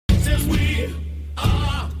we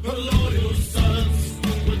are her loyal sons.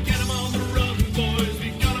 We'll get them on the run, boys. We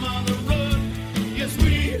got them on the run. Yes,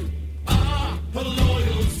 we are her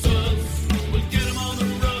loyal sons. We'll get them on the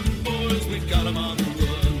run, boys. We got them on the run.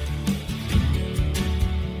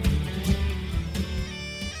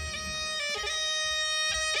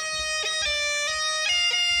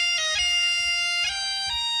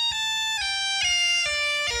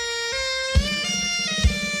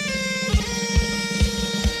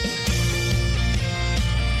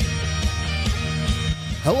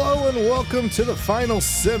 Hello and welcome to the final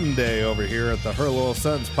sim day over here at the Her Little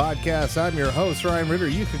Sons podcast. I'm your host, Ryan Ritter.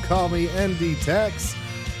 You can call me ND Tex.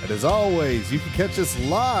 And as always, you can catch us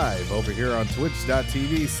live over here on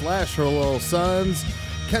twitch.tv/Her Little Sons.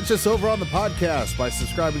 Catch us over on the podcast by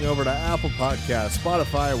subscribing over to Apple Podcasts,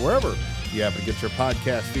 Spotify, wherever you happen to get your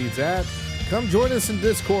podcast feeds at. Come join us in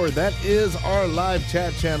Discord. That is our live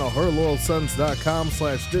chat channel,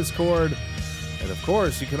 herlittlesons.com/Discord. And of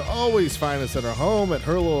course, you can always find us at our home at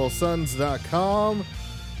herlittlesons.com.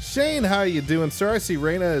 Shane, how are you doing, sir? I see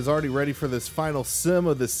Raina is already ready for this final sim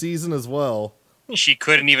of the season as well. She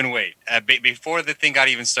couldn't even wait. Before the thing got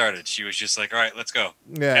even started, she was just like, all right, let's go.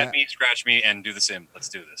 Yeah. Pet me, scratch me, and do the sim. Let's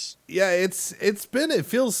do this. Yeah, it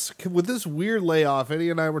feels, with this weird layoff, Eddie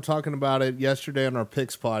and I were talking about it yesterday on our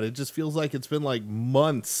Picks pod. It just feels like it's been like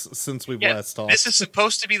months since we've last talked. This is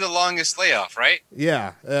supposed to be the longest layoff, right?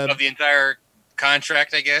 Yeah. Of the entire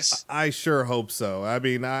contract, I guess. I sure hope so. I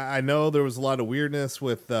mean, I know there was a lot of weirdness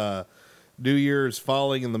with New Year's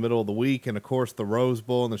falling in the middle of the week, and of course the Rose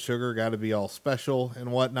Bowl and the sugar got to be all special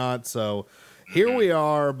and whatnot. So here we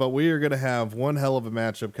are, but we are going to have one hell of a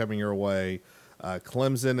matchup coming your way.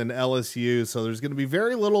 Clemson and LSU. So there's going to be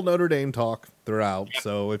very little Notre Dame talk throughout. Yep.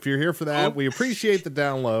 So if you're here for that, we appreciate the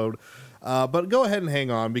download. But go ahead and hang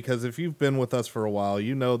on, because if you've been with us for a while,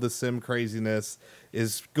 you know the sim craziness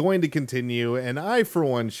is going to continue. And I, for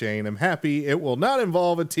one, Shane, am happy it will not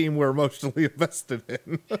involve a team we're emotionally invested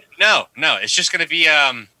in. No, it's just going to be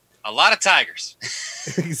a lot of Tigers.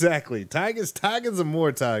 Exactly. Tigers and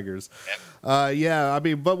more Tigers. Yep. Yeah, I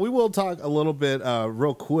mean, but we will talk a little bit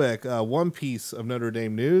real quick. One piece of Notre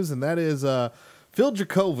Dame news, and that is Phil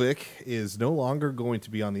Dracovic is no longer going to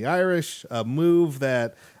be on the Irish, a move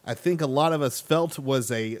that I think a lot of us felt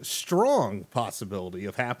was a strong possibility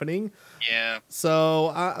of happening. Yeah.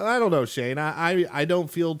 So I don't know, Shane. I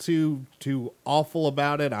don't feel too awful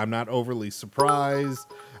about it. I'm not overly surprised.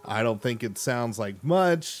 I don't think it sounds like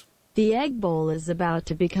much. The Egg Bowl is about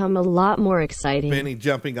to become a lot more exciting. Benny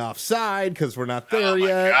jumping offside because we're not there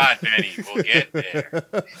yet. Oh, my God, Benny. We'll get there.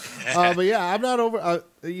 But, yeah, I'm not over.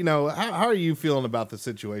 How are you feeling about the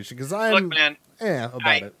situation? Because Look, man. Yeah,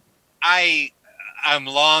 about it. I'm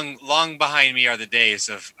long behind me are the days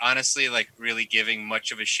of, honestly, like, really giving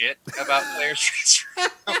much of a shit about players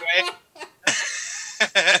transferring away.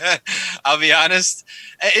 I'll be honest.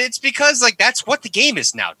 It's because, like, that's what the game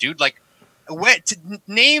is now, dude. Like,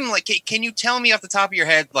 can you tell me off the top of your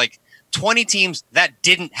head, like, 20 teams that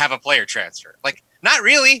didn't have a player transfer? Like, not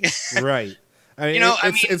really. Right. I mean,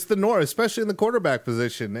 it's the norm, especially in the quarterback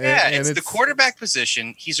position. Yeah, and it's the quarterback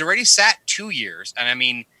position. He's already sat 2 years. And I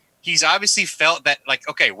mean, he's obviously felt that, like,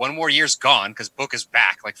 okay, one more year's gone because Book is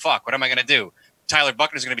back. Like, fuck, what am I going to do? Tyler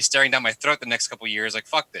Buckner's going to be staring down my throat the next couple of years. Like,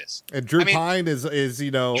 fuck this. And Drew Pine is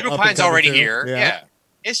Drew Pine's already here. Yeah.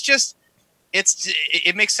 It's just,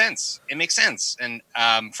 it makes sense. It makes sense. And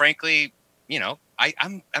frankly,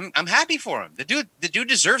 I'm happy for him. The dude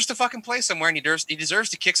deserves to fucking play somewhere, and he deserves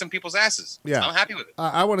to kick some people's asses. Yeah, so I'm happy with it.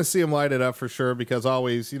 I want to see him light it up for sure, because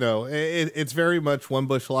always, it's very much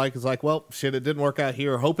Wimbush-like. It's like, well, shit, it didn't work out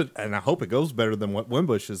here. I hope it goes better than what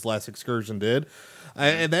Wimbush's last excursion did.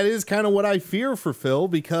 And that is kind of what I fear for Phil,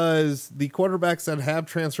 because the quarterbacks that have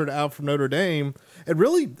transferred out from Notre Dame,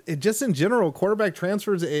 just in general, quarterback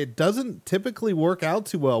transfers, it doesn't typically work out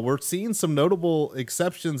too well. We're seeing some notable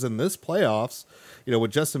exceptions in this playoffs,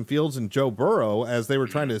 with Justin Fields and Joe Burrow, as they were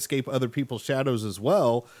trying to escape other people's shadows as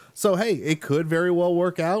well. So, hey, it could very well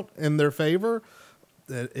work out in their favor.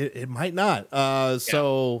 It might not.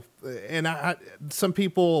 So, and some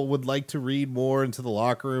people would like to read more into the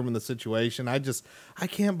locker room and the situation. I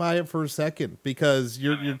can't buy it for a second, because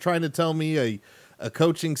you're trying to tell me a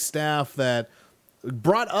coaching staff that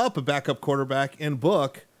brought up a backup quarterback in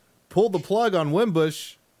Book, pulled the plug on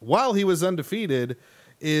Wimbush while he was undefeated,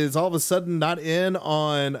 is all of a sudden not in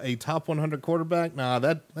on a top 100 quarterback. Nah,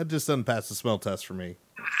 that just doesn't pass the smell test for me.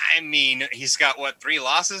 I mean, he's got 3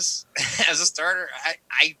 losses as a starter.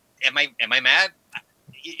 Am I mad?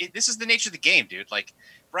 This is the nature of the game, dude. Like,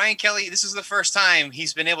 Brian Kelly, this is the first time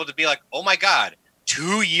he's been able to be like, oh my God,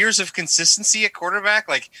 2 years of consistency at quarterback.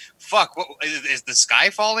 Like, fuck, what is the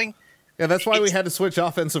sky falling? Yeah, that's why we had to switch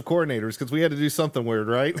offensive coordinators, because we had to do something weird,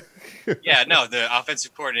 right? Yeah, no, the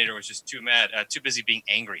offensive coordinator was just too mad, too busy being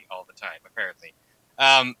angry all the time, apparently.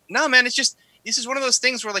 No, man, it's just, this is one of those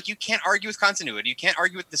things where, like, you can't argue with continuity. You can't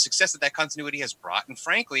argue with the success that continuity has brought. And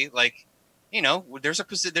frankly, like, you know, there's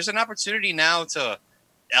an opportunity now to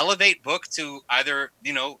elevate Book to either,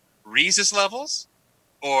 you know, Reese's levels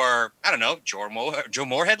or, I don't know, Joe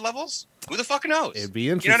Moorhead levels. Who the fuck knows? It'd be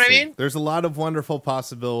interesting. You know what I mean? There's a lot of wonderful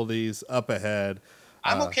possibilities up ahead.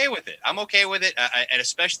 I'm okay with it. And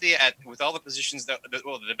especially with all the positions, the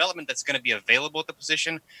development that's going to be available at the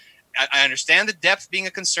position. I understand the depth being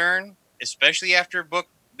a concern, especially after Book.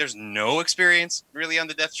 There's no experience really on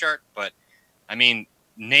the depth chart. But, I mean,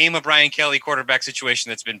 name a Brian Kelly quarterback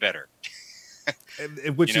situation that's been better.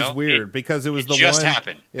 Which is weird, because it was the just one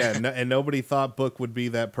happened. Yeah, and nobody thought Book would be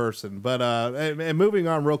that person. But and moving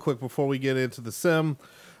on real quick before we get into the sim,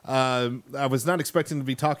 I was not expecting to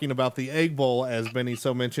be talking about the Egg Bowl, as Benny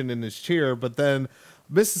so mentioned in his cheer, but then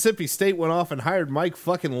Mississippi State went off and hired Mike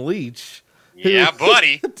fucking Leach. Yeah,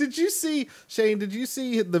 buddy. Did you see, Shane? Did you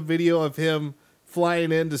see the video of him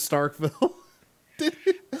flying into Starkville?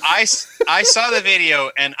 I saw the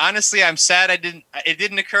video, and honestly, I'm sad it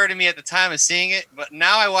didn't occur to me at the time of seeing it, but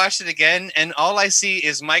now I watched it again, and all I see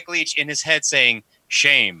is Mike Leach in his head saying,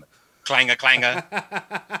 "Shame, clanger, clanger,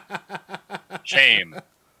 shame,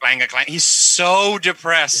 clanger, clanger." He's so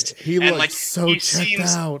depressed. He looks so checked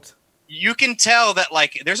out. You can tell that,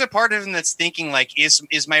 like, there's a part of him that's thinking, like,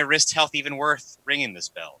 is my wrist health even worth ringing this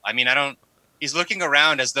bell? I mean, he's looking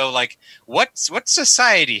around as though, like, what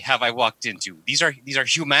society have I walked into? These are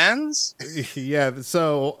humans? Yeah,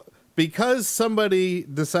 so because somebody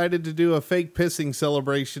decided to do a fake pissing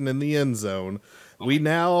celebration in the end zone, we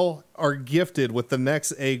now are gifted with the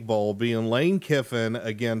next Egg Bowl being Lane Kiffin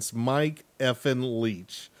against Mike effing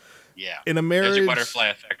Leach. Yeah, in a marriage, there's your butterfly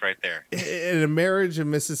effect right there. In a marriage in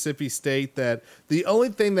Mississippi State, that the only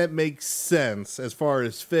thing that makes sense as far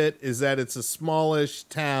as fit is that it's a smallish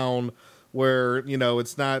town where, you know,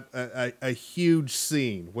 it's not a huge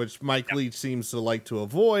scene, which Mike Leach seems to like to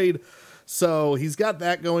avoid. So he's got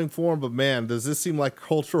that going for him. But man, does this seem like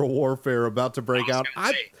cultural warfare about to break out?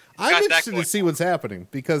 I'm interested to see what's happening,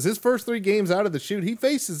 because his first 3 games out of the chute, he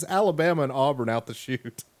faces Alabama and Auburn out the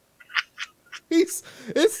chute.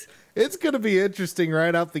 It's going to be interesting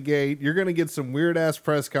right out the gate. You're going to get some weird-ass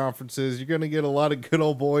press conferences. You're going to get a lot of good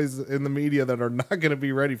old boys in the media that are not going to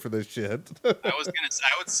be ready for this shit. I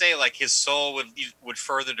would say, like, his soul would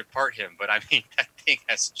further depart him, but I mean, that thing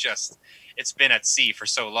has just, it's been at sea for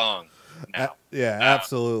so long now. Yeah,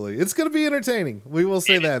 absolutely. It's going to be entertaining. We will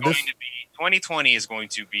say that. 2020 is going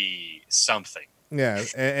to be something. Yeah,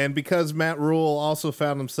 and because Matt Rule also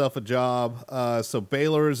found himself a job, so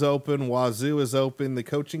Baylor is open, Wazoo is open, the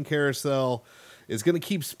coaching carousel is going to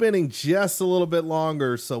keep spinning just a little bit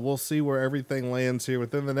longer, so we'll see where everything lands here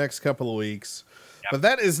within the next couple of weeks. Yep. But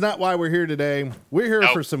that is not why we're here today. We're here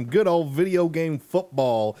for some good old video game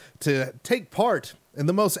football, to take part in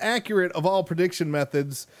the most accurate of all prediction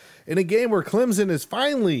methods in a game where Clemson is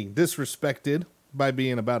finally disrespected by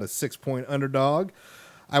being about a 6-point underdog.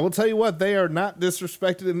 I will tell you what, they are not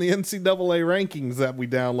disrespected in the NCAA rankings that we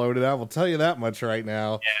downloaded. I will tell you that much right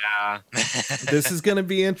now. Yeah. This is going to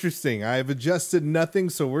be interesting. I have adjusted nothing,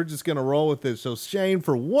 so we're just going to roll with it. So, Shane,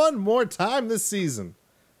 for one more time this season.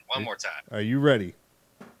 One more time. Are you ready?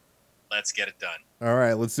 Let's get it done. All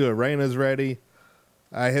right, let's do it. Raina's ready.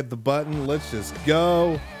 I hit the button. Let's just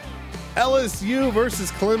go. LSU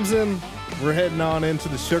versus Clemson. We're heading on into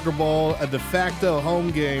the Sugar Bowl, a de facto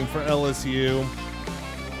home game for LSU.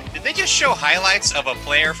 Did they just show highlights of a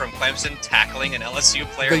player from Clemson tackling an LSU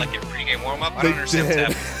player like a pregame warm-up? I don't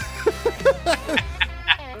understand what's happening.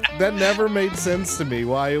 That never made sense to me.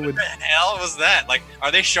 Why it would? What the hell was that? Like,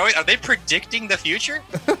 are they predicting the future?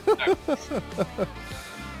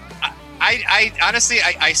 I honestly,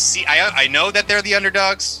 I know that they're the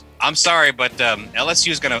underdogs. I'm sorry, but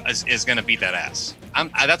LSU is gonna beat that ass.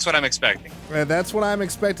 That's what I'm expecting. That's what I'm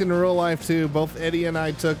expecting in real life too. Both Eddie and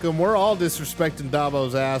I took them. We're all disrespecting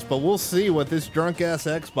Dabo's ass, but we'll see what this drunk ass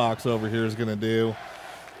Xbox over here is gonna do.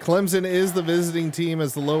 Clemson is the visiting team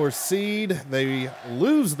as the lower seed. They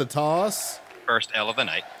lose the toss. First L of the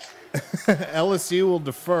night. LSU will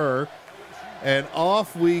defer. And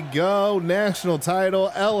off we go. National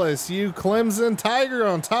title, LSU, Clemson, Tiger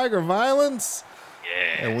on Tiger violence.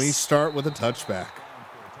 Yes. And we start with a touchback.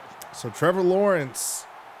 So Trevor Lawrence.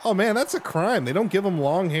 Oh, man, that's a crime. They don't give him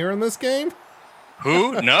long hair in this game?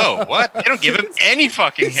 Who? No. What? They don't give him any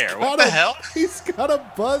fucking hair. What the hell? He's got a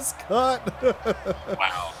buzz cut.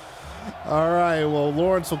 Wow. All right, well,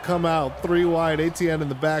 Lawrence will come out 3 wide, ATN in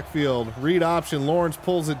the backfield. Read option, Lawrence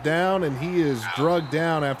pulls it down, and he is drugged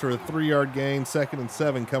down after a 3-yard gain, 2nd and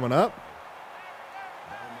 7 coming up.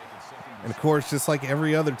 And, of course, just like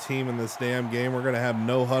every other team in this damn game, we're going to have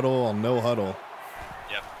no huddle on no huddle.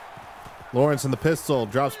 Yep. Lawrence in the pistol,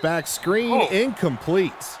 drops back, screen,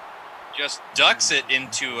 incomplete. Just ducks it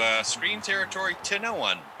into screen territory to no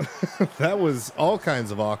one. That was all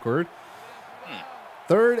kinds of awkward.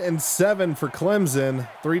 3rd and 7 for Clemson.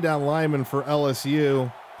 3-down lineman for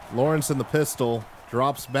LSU. Lawrence in the pistol.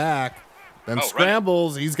 Drops back. Then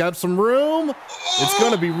scrambles. He's got some room. It's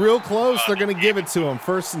going to be real close. They're going to give it to him.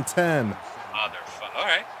 1st and 10. All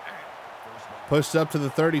right. Pushed up to the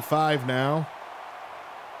 35 now.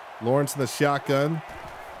 Lawrence in the shotgun.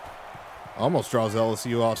 Almost draws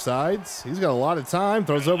LSU off sides. He's got a lot of time.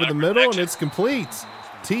 Throws over the middle, and it's complete.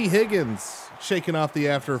 T. Higgins shaking off the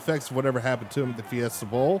after effects of whatever happened to him at the Fiesta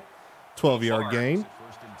Bowl. 12-yard gain.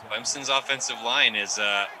 Clemson's offensive line is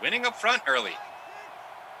winning up front early.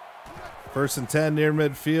 1st and 10 near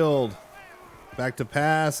midfield. Back to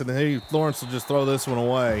pass, and hey, Lawrence will just throw this one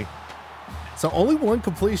away. So only one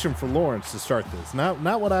completion for Lawrence to start this.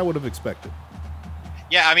 Not what I would have expected.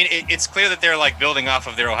 Yeah, I mean, it's clear that they're like building off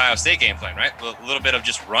of their Ohio State game plan, right? A little bit of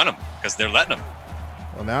just run them because they're letting them.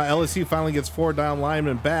 Well, now LSU finally gets 4-down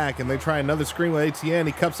linemen back, and they try another screen with ATN.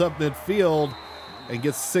 He cups up midfield and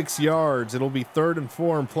gets 6 yards. It'll be 3rd and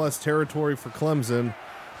 4 and plus territory for Clemson.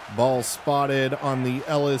 Ball spotted on the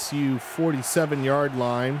LSU 47-yard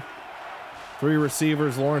line. 3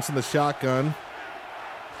 receivers, Lawrence in the shotgun.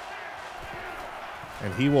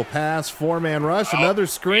 And he will pass, 4-man rush, another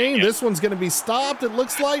screen. Yeah. This one's going to be stopped, it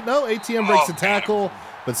looks like. No, ATM breaks the tackle,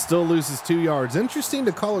 but still loses 2 yards. Interesting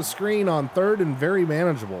to call a screen on 3rd and very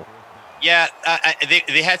manageable. Yeah,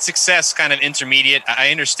 they had success kind of intermediate. I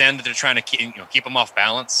understand that they're trying to keep them off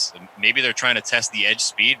balance. Maybe they're trying to test the edge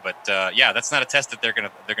speed, but yeah, that's not a test that they're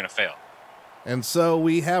gonna fail. And so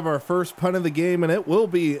we have our first punt of the game, and it will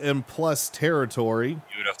be in plus territory.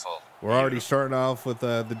 Beautiful. We're already starting off with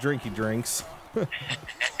the drinky drinks.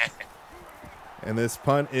 And this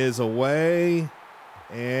punt is away,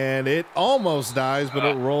 and it almost dies, but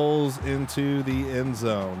it rolls into the end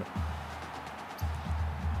zone.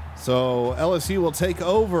 So LSU will take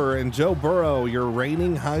over, and Joe Burrow, your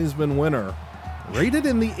reigning Heisman winner, rated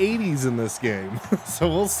in the 80s in this game. So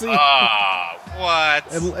we'll see.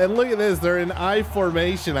 What? And look at this. They're in I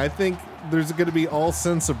formation. I think there's going to be all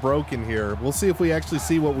sense of broken here. We'll see if we actually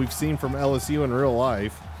see what we've seen from LSU in real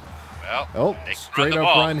life. Well, straight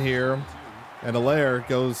up run here. And Allaire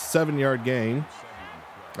goes 7-yard gain.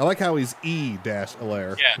 I like how he's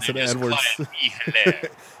E-Allaire instead of Edwards.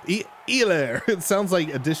 E-Allaire. It sounds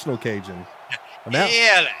like additional Cajun. Now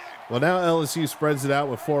LSU spreads it out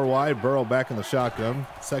with 4 wide. Burrow back in the shotgun.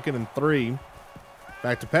 2nd and 3.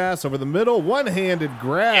 Back to pass over the middle. One-handed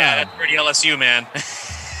grab. Yeah, that's pretty LSU, man.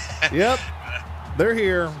 Yep. They're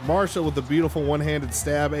here. Marshall with the beautiful one-handed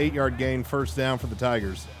stab. 8-yard gain. 1st down for the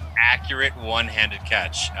Tigers. Accurate one-handed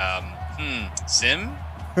catch. Sim?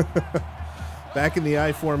 Back in the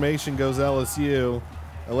I formation goes LSU.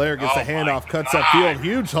 Allaire gets a handoff, cuts up field.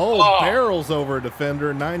 Huge hole, barrels over a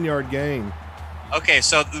defender, 9-yard gain. Okay,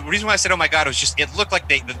 so the reason why I said, oh my God, was just, it looked like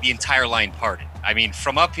the entire line parted. I mean,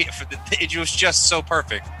 from up here, it was just so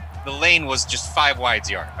perfect. The lane was just 5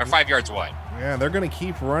 yards wide. Yeah, they're going to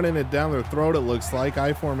keep running it down their throat, it looks like.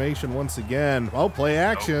 I formation once again. Play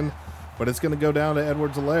action. But it's going to go down to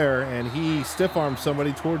Edwards-Allaire, and he stiff-arms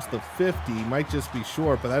somebody towards the 50. Might just be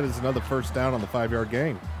short, but that is another 1st down on the 5-yard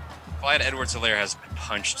gain. Glad Edwards-Allaire has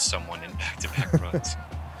punched someone in back-to-back runs.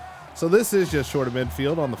 So this is just short of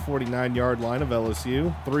midfield on the 49-yard line of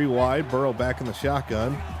LSU. 3 wide, Burrow back in the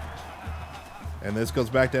shotgun. And this goes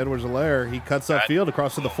back to Edwards-Allaire. He cuts upfield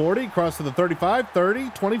across to the 40, across to the 35,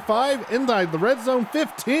 30, 25, inside the red zone,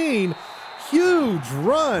 15. Huge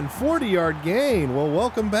run, 40-yard gain. Well,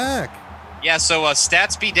 welcome back. Yeah, so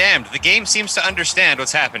stats be damned. The game seems to understand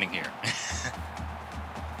what's happening here.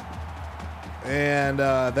 And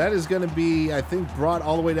that is going to be, I think, brought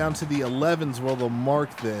all the way down to the 11s where they'll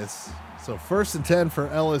mark this. So 1st and 10 for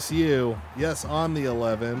LSU. Yes, on the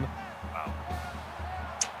 11. Wow.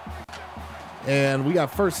 And we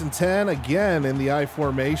got 1st and 10 again in the I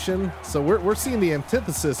formation. So we're seeing the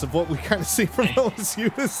antithesis of what we kind of see from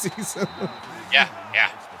LSU this season. Yeah.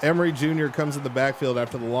 Emery Jr. comes in the backfield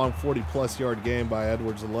after the long 40-plus yard game by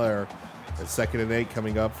Edwards-Allaire. It's 2nd and 8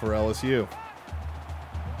 coming up for LSU.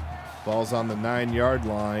 Ball's on the 9-yard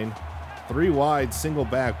line. 3 wide, single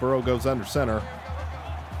back. Burrow goes under center.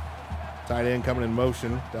 Tight end coming in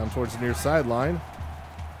motion down towards the near sideline.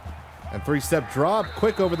 And 3-step drop,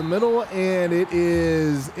 quick over the middle, and it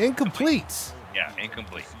is incomplete. Yeah,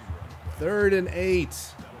 incomplete. 3rd and 8.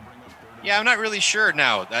 Yeah, I'm not really sure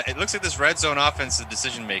now. It looks like this red zone offense is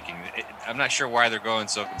decision-making. I'm not sure why they're going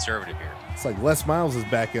so conservative here. It's like Les Miles is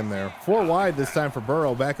back in there. 4 wide this time for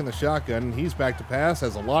Burrow, back in the shotgun. He's back to pass,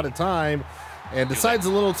 has a lot of time, and decides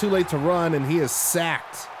a little too late to run, and he is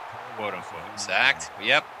sacked. Quote unquote. Sacked?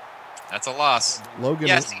 Yep. That's a loss.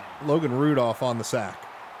 Logan Rudolph on the sack.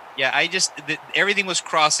 Yeah, everything was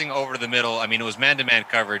crossing over to the middle. I mean, it was man-to-man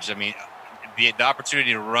coverage. I mean, the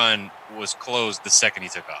opportunity to run was closed the second he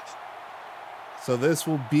took off. So this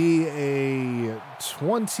will be a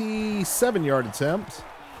 27-yard attempt.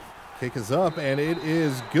 Kick is up, and it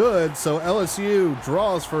is good. So LSU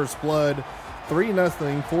draws first blood,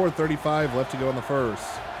 3-0, 4:35 left to go in the first.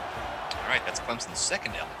 All right, that's Clemson's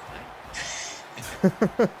second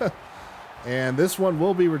L. And this one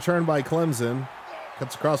will be returned by Clemson.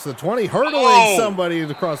 Cuts across the 20, hurdling somebody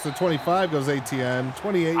across the 25, goes ATN,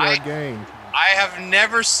 28-yard gain. I have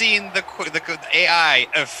never seen the AI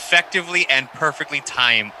effectively and perfectly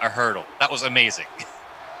time a hurdle. That was amazing.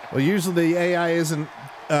 Well, usually the AI isn't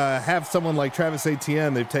have someone like Travis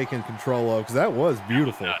Etienne they've taken control of, because that was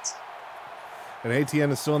beautiful. Nuts. And Etienne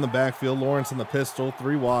is still in the backfield. Lawrence in the pistol,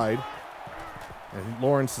 3 wide. And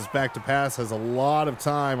Lawrence is back to pass, has a lot of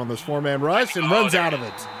time on this 4-man rush, and runs out of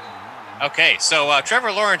it. Okay, so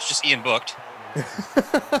Trevor Lawrence just Ian booked.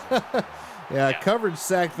 Yeah, coverage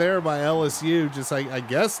sack there by LSU. Just, I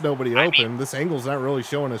guess nobody open. This angle's not really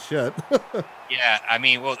showing us shit. Yeah, I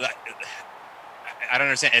mean, well, I don't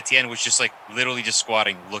understand. Etienne was just like literally just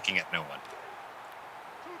squatting, looking at no one.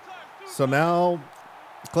 So now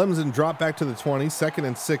Clemson drop back to the 20, 2nd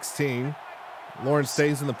and 16. Lawrence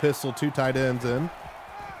stays in the pistol, 2 tight ends in.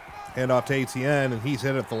 Hand off to Etienne, and he's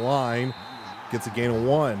hit at the line. Gets a gain of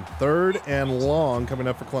 1. 3rd and long coming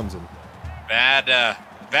up for Clemson.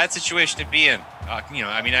 Bad situation to be in. I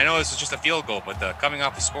mean, I know this was just a field goal, but coming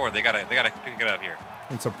off the score, they gotta pick it up here.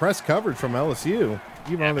 And some press coverage from LSU,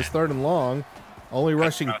 even on this 3rd and long. Only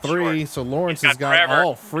rushing 3, short. so Lawrence has got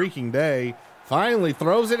all freaking day. Finally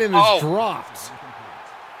throws it and is dropped.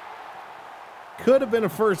 Could have been a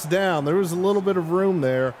first down. There was a little bit of room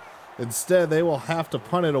there. Instead, they will have to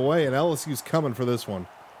punt it away, and LSU's coming for this one.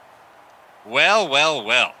 Well.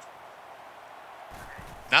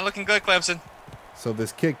 Not looking good, Clemson. So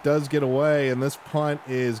this kick does get away, and this punt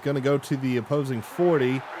is going to go to the opposing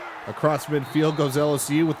 40. Across midfield goes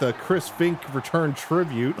LSU with a Chris Fink return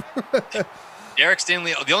tribute. Derek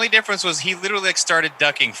Stingley, the only difference was he literally started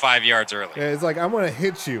ducking 5 yards early. Yeah, it's like, I'm going to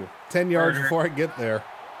hit you 10 yards before I get there.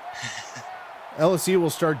 LSU will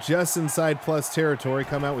start just inside plus territory,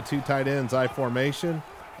 come out with 2 tight ends, I formation,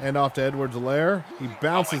 and off to Edwards-Helaire. He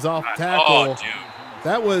bounces off tackle. Oh, dude.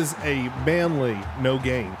 That was a manly no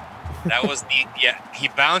gain. That was he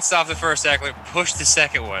bounced off the first tackler, pushed the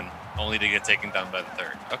second one, only to get taken down by the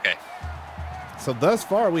third. Okay. So thus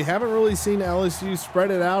far, we haven't really seen LSU spread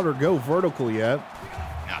it out or go vertical yet.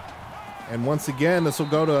 No. And once again, this will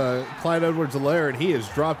go to Clyde Edwards-Helaire, and he is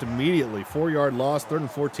dropped immediately. 4-yard loss, 3rd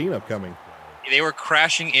and 14 upcoming. They were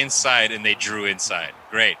crashing inside, and they drew inside.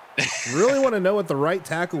 Great. Really want to know what the right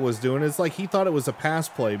tackle was doing. It's like he thought it was a pass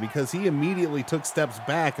play because he immediately took steps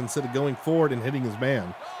back instead of going forward and hitting his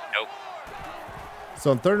man. Nope.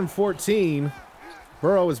 So on 3rd and 14,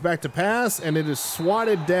 Burrow is back to pass, and it is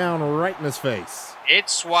swatted down right in his face. It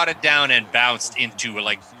swatted down and bounced into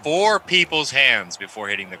like 4 people's hands before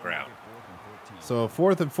hitting the ground. So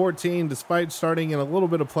 4th and 14, despite starting in a little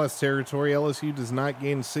bit of plus territory, LSU does not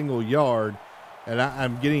gain a single yard. And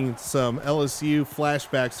I'm getting some LSU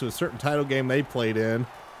flashbacks to a certain title game they played in.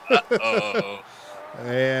 Uh-oh.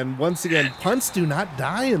 And once again, punts do not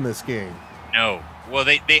die in this game. No. Well,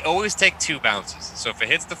 they always take 2 bounces. So if it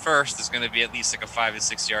hits the first, it's going to be at least like a 5 to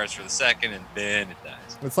 6 yards for the second, and then it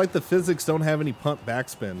dies. It's like the physics don't have any punt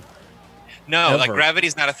backspin. No, ever. like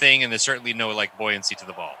gravity's not a thing, and there's certainly no like buoyancy to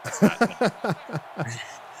the ball. It's not, no.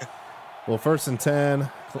 Well, 1st and 10,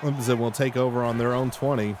 Clemson will take over on their own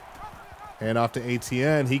 20. And off to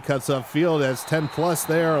ATN. He cuts upfield, has 10-plus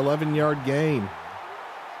there, 11-yard gain.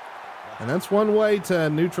 And that's one way to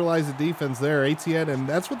neutralize the defense there, ATN, and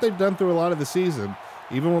that's what they've done through a lot of the season.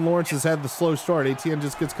 Even when Lawrence has had the slow start, ATN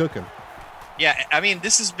just gets cooking. Yeah, I mean,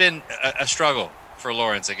 this has been a struggle for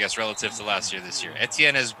Lawrence, I guess, relative to last year this year.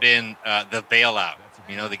 Etienne has been the bailout,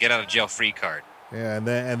 the get-out-of-jail-free card. Yeah, and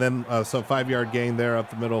then so 5-yard gain there up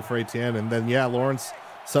the middle for Etienne. And then, Lawrence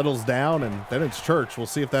settles down, and then it's church. We'll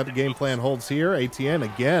see if that game plan holds here. Etienne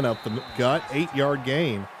again up the gut, 8-yard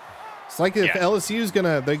gain. It's like if LSU's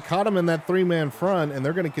they caught him in that 3-man front, and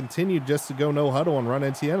they're going to continue just to go no huddle and run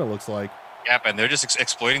Etienne, it looks like. Yep, and they're just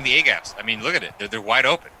exploiting the A gaps. I mean, look at it; they're wide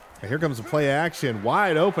open. And here comes a play action,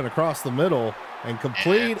 wide open across the middle, and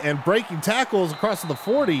complete and breaking tackles across to the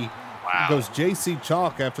 40. Wow. Goes J.C.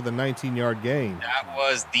 Chalk after the 19-yard gain. That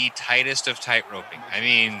was the tightest of tight roping. I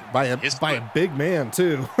mean, by a big man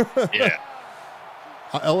too. Yeah.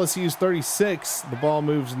 LSU's 36. The ball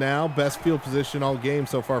moves now. Best field position all game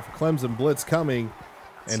so far for Clemson. Blitz coming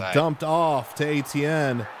and dumped off to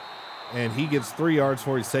Etienne. And he gets 3 yards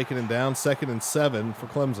before he's taken him down. 2nd and 7 for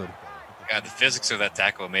Clemson. God, the physics of that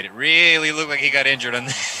tackle made it really look like he got injured on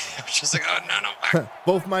that. I was just like, oh, no.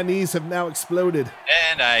 Both my knees have now exploded.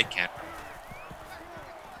 And I can't.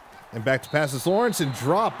 And back to passes Lawrence and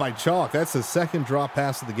drop by Chalk. That's the second drop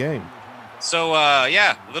pass of the game. So,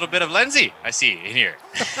 a little bit of Lindsay I see in here.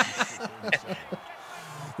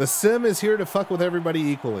 The sim is here to fuck with everybody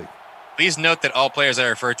equally. Please note that all players I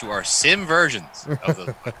refer to are sim versions of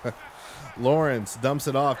those players. Lawrence dumps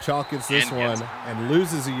it off. Chalk gets this one and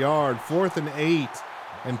loses a yard. 4th and 8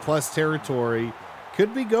 in plus territory.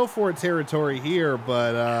 Could be go for it territory here,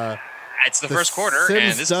 but it's the first quarter, Sim's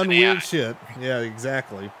and this done is weird shit. Yeah,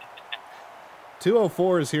 exactly.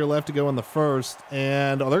 2:04 is here left to go in the first,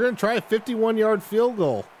 and they're going to try a 51-yard field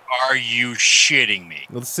goal. Are you shitting me?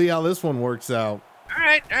 Let's see how this one works out. All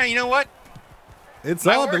right, you know what? It's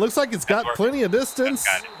up. It looks like it's got plenty of distance.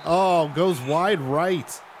 Oh, goes wide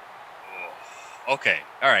right. Okay,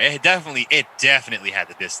 all right. It definitely had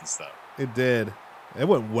the distance though. It did. It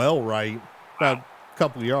went well right, about a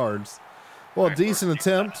couple yards. Well, a decent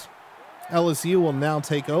attempt. LSU will now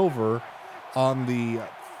take over on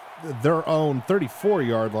their own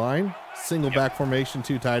 34-yard line. Single back formation,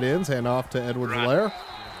 2 tight ends, hand off to Edwards-Helaire.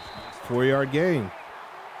 4-yard gain.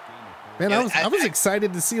 Man, I was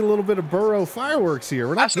excited to see a little bit of Burrow fireworks here.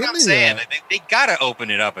 We're not That's what I'm saying. They got to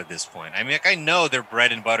open it up at this point. I mean, I know their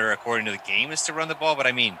bread and butter, according to the game, is to run the ball, but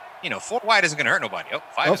I mean, 4 wide isn't going to hurt nobody.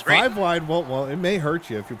 5 is great. 5 wide, well, it may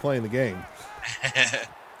hurt you if you're playing the game.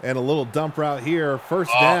 And a little dump route here.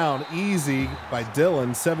 First down, easy by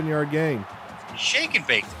Dillon, 7-yard gain. Shake and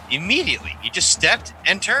baked immediately. He just stepped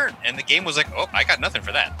and turned, and the game was like, oh, I got nothing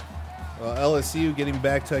for that. Well, LSU getting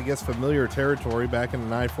back to, I guess, familiar territory, back in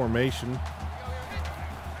an I formation.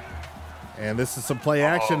 And this is some play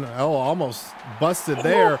action. Oh, almost busted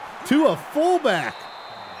there. To a fullback.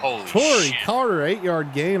 Holy Torrey shit. Carter,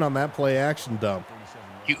 8-yard gain on that play action dump.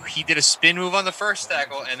 He did a spin move on the first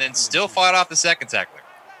tackle and then still fought off the second tackler.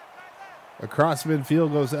 Across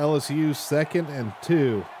midfield goes LSU, 2nd and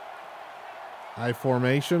 2. I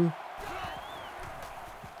formation.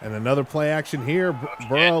 And another play action here.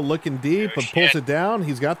 Burrow looking deep, but pulls it down.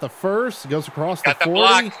 He's got the first. He goes across the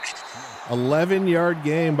 40. 11-yard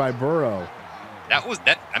gain by Burrow. That was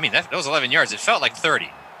 11 yards. It felt like 30.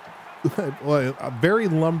 Well, a very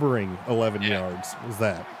lumbering 11 yards was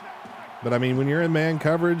that. But, I mean, when you're in man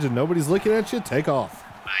coverage and nobody's looking at you, take off.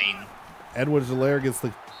 Fine. Edwards-Helaire gets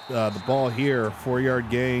the ball here. 4-yard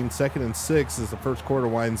gain. 2nd and 6 as the first quarter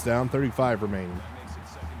winds down. 35 remaining.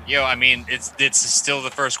 I mean, it's still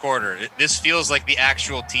the first quarter. This feels like the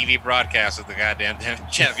actual TV broadcast of the goddamn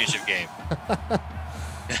championship game.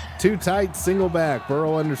 2 tight, single back.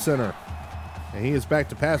 Burrow under center. And he is back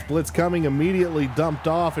to pass. Blitz coming, immediately dumped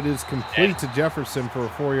off. It is complete to Jefferson for a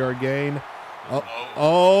 4-yard gain.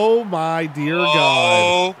 Oh my dear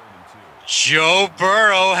God. Joe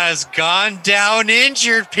Burrow has gone down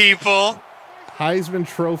injured, people. Heisman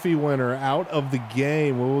Trophy winner out of the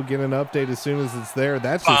game. We will get an update as soon as it's there.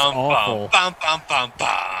 That's just awful.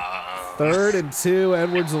 3rd and 2.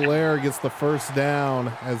 Edwards-Helaire gets the first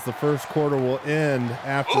down as the first quarter will end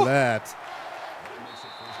after that.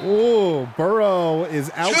 Oh, Burrow is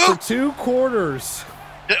out for 2 quarters.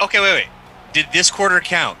 Okay, wait. Did this quarter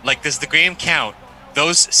count? Like, does the game count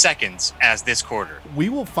those seconds as this quarter? We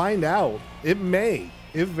will find out. It may.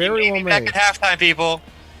 It very well may. Back at halftime, people.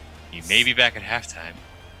 He may be back at halftime.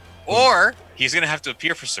 Or he's going to have to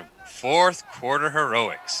appear for some fourth quarter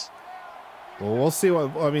heroics. Well, we'll see.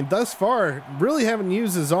 Thus far, really haven't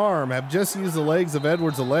used his arm. Have just used the legs of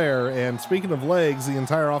Edwards-Helaire. And speaking of legs, the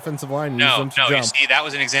entire offensive line used them to jump. You see, that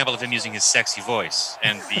was an example of him using his sexy voice.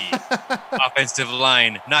 And the offensive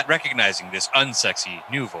line not recognizing this unsexy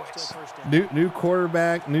new voice. New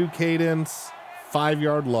quarterback, new cadence,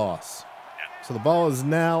 5-yard loss. Yeah. So the ball is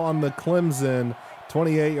now on the Clemson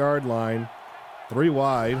 28-yard line, 3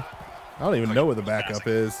 wide. I don't even know where the backup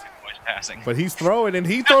is. Passing. But he's throwing, and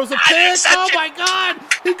he throws a pick. Oh, my God.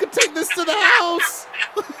 He could take this to the house.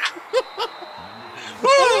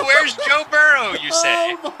 Ooh, where's Joe Burrow, you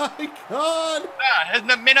say? Oh, my God.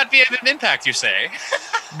 It may not be an impact, you say.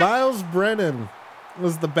 Miles Brennan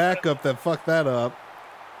was the backup that fucked that up.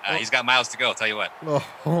 He's got miles to go. I'll tell you what.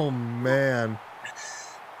 Oh man.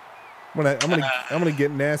 I'm gonna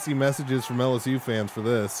get nasty messages from LSU fans for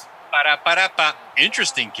this. Ba-da-ba-da-ba.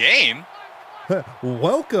 Interesting game.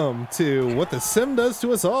 Welcome to what the sim does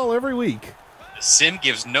to us all every week. The sim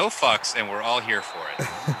gives no fucks, and we're all here for it.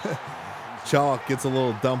 Chalk gets a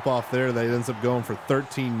little dump off there that ends up going for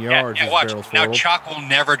 13 yards. Yeah, watch. Now Chalk will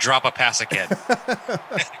never drop a pass again.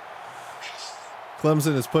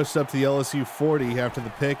 Clemson is pushed up to the LSU 40 after the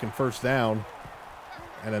pick and first down.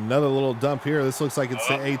 And another little dump here. This looks like it's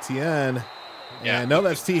the ATN. Yeah. And no,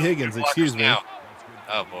 that's T. Higgins, excuse me. Now.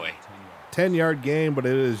 Oh, boy. 10-yard gain, but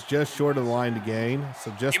it is just short of the line to gain.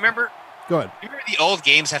 So just You remember? Go ahead. You remember the old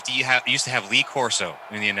games used to have Lee Corso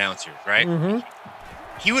in the announcers, right? Mm-hmm.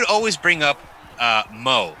 He would always bring up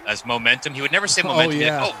Mo as momentum. He would never say momentum. Oh,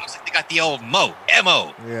 yeah. He'd be like, looks like they got the old Mo,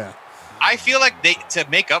 M-O. Yeah. I feel like to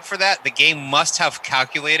make up for that, the game must have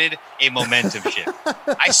calculated a momentum shift.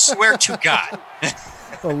 I swear to God.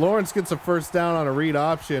 Well, Lawrence gets a first down on a read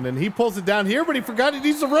option, and he pulls it down here, but he forgot he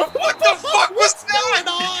needs to run. What the fuck was going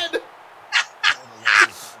on?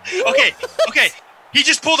 Okay. He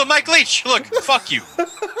just pulled a Mike Leach. Look, fuck you.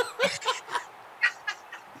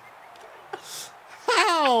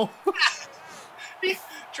 How?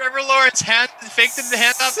 Trevor Lawrence faked him the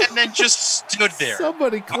handoff and then just stood there.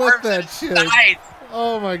 Somebody clip that shit. Died.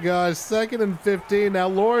 Oh my gosh, 2nd and 15. Now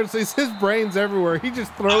Lawrence, his brain's everywhere. He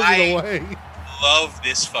just throws it away. Love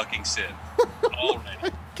this fucking sim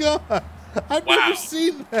already. God, I've never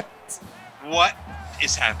seen that. What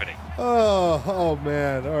is happening? Oh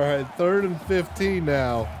man. All right, 3rd and 15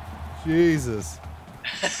 now. Jesus.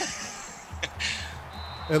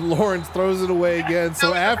 And Lawrence throws it away again.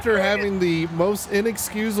 So after having the most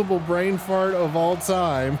inexcusable brain fart of all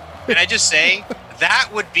time. Can I just say, that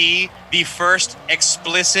would be the first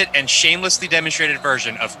explicit and shamelessly demonstrated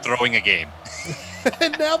version of throwing a game.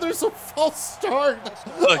 And now there's a false start.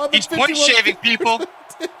 Look, he's point shaving people.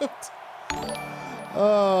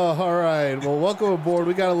 Oh, all right. Well, welcome aboard.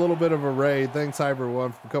 We got a little bit of a raid. Thanks, Hybrid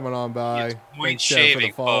One, for coming on by. It's point Thanks, Chad, for the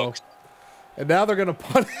shaving, follow. folks. And now they're going to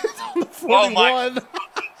punt it on the 41. Oh my God.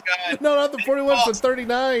 No, not the 41, but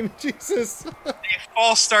 39. Jesus. They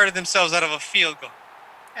false started themselves out of a field goal.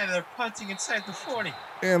 And they're punting inside the 40.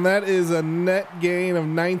 And that is a net gain of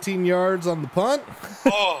 19 yards on the punt.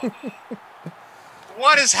 Oh.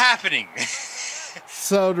 What is happening?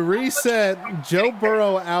 So to reset, Joe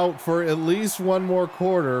Burrow out for at least one more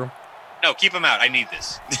quarter. No, keep him out. I need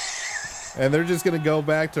this. And they're just going to go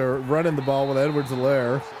back to running the ball with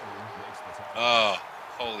Edwards-Helaire. Oh,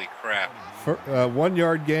 holy crap. 1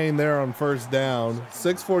 yard gain there on first down.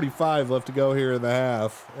 6:45 left to go here in the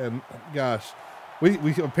half. And gosh,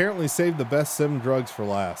 we apparently saved the best sim drugs for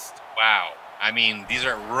last. Wow. I mean, these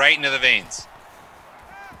are right into the veins.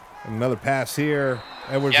 Another pass here.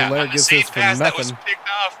 Edwards-Helaire gets this for nothing. That was picked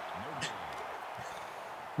off.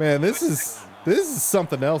 Man, this is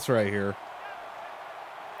something else right here.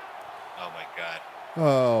 Oh my God.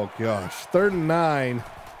 Oh gosh. 3rd and 9.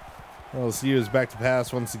 LSU is back to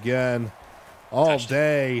pass once again. All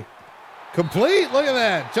day. Complete. Look at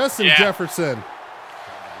that. Justin Jefferson.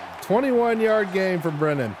 21-yard gain from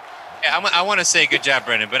Brennan. Yeah, I want to say good job,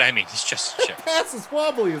 Brennan, but I mean, he's just Jefferson. Pass is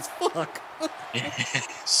wobbly as fuck.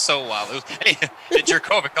 So wild. Hey, it's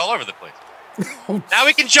Jerkovic all over the place. Now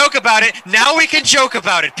we can joke about it. Now we can joke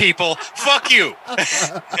about it, people. Fuck you.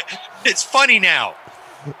 It's funny now.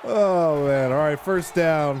 Oh, man. All right, first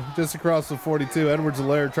down, just across the 42.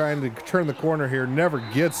 Edwards-Helaire trying to turn the corner here. Never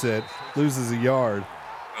gets it. Loses a yard.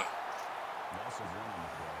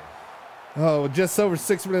 Oh, just over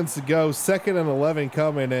 6 minutes to go. 2nd and 11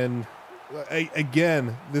 coming. And,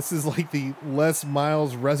 again, this is like the Les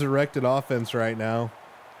Miles resurrected offense right now.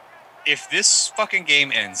 If this fucking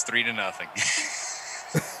game ends 3-0.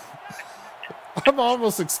 I'm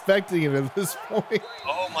almost expecting it at this point.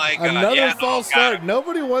 Oh my God! Another false start.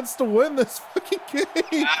 Nobody wants to win this fucking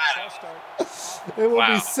game. It will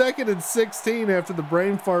be 2nd and 16 after the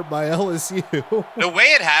brain fart by LSU. The way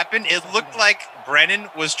it happened, it looked like Brennan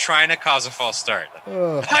was trying to cause a false start.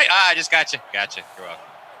 I just got you. Gotcha. You're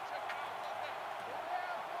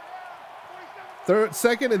welcome.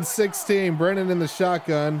 2nd and 16. Brennan in the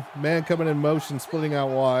shotgun. Man coming in motion, splitting out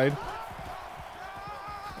wide.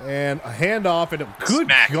 And a handoff, and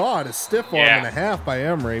God, a stiff arm and a half by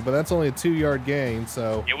Emery, but that's only a 2-yard gain.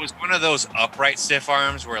 So it was one of those upright stiff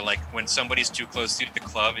arms where, like, when somebody's too close to the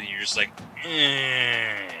club, and you're just like,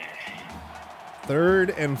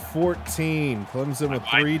 3rd and 14. Clemson with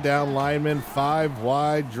 3 down linemen, 5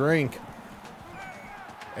 wide. Drink.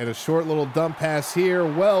 And a short little dump pass here,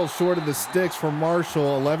 well short of the sticks for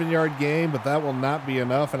Marshall. 11-yard gain, but that will not be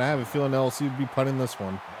enough. And I have a feeling LSU would be punting this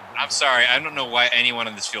one. I'm sorry. I don't know why anyone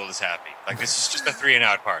on this field is happy. Like, this is just a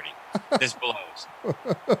 3-and-out party. This blows.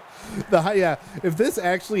 If this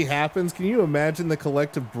actually happens, can you imagine the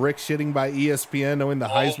collective brick shitting by ESPN knowing the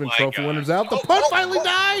Heisman Trophy winner's out? The punt finally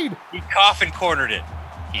died! He coffin cornered it.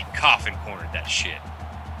 He coffin cornered that shit.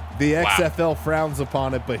 The XFL frowns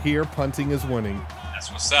upon it, but here punting is winning.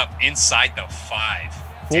 That's what's up. Inside the 5.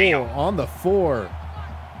 4 on the 4.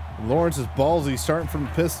 Lawrence is ballsy, starting from the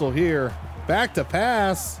pistol here. Back to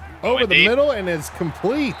pass over the middle, and it's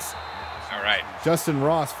complete. All right. Justin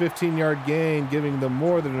Ross, 15-yard gain, giving them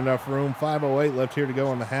more than enough room. 5:08 left here to go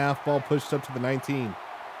on the half. Ball pushed up to the 19.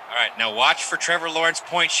 All right. Now watch for Trevor Lawrence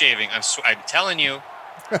point shaving. I'm telling you.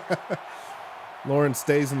 Lawrence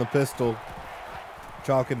stays in the pistol.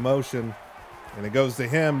 Chalk in motion. And it goes to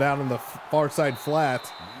him down in the far side flat.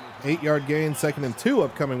 8-yard gain, 2nd and 2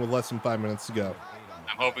 upcoming with less than 5 minutes to go.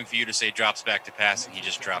 I'm hoping for you to say drops back to pass, and he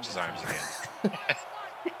just drops his arms again.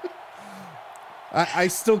 I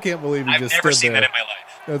still can't believe he just stood there. I've never seen that in my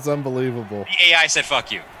life. That's unbelievable. The AI said,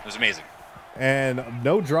 fuck you. It was amazing. And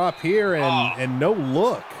no drop here and no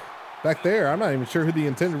look back there. I'm not even sure who the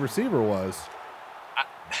intended receiver was.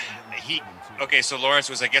 Okay, so Lawrence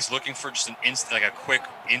was, I guess, looking for just a quick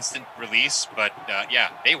instant release, but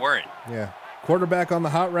they weren't. Yeah. Quarterback on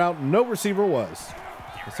the hot route, no receiver was.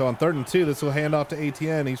 So on 3rd and 2, this will hand off to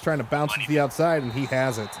ATN. He's trying to bounce it to the outside, and he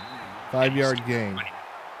has it. 5-yard gain.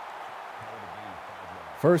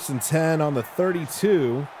 1st and 10 on the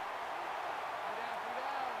 32.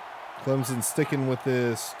 Clemson sticking with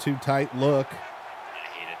this too tight look. I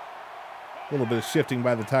hate it. A little bit of shifting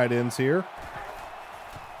by the tight ends here.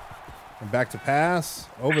 And back to pass,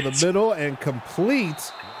 over the middle, and complete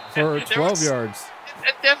for 12 yards.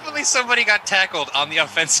 Definitely somebody got tackled on the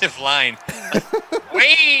offensive line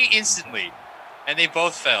way instantly. And they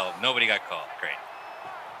both fell. Nobody got called. Great.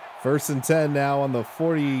 1st and 10 now on the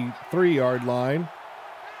 43-yard line.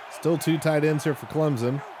 Still 2 tight ends here for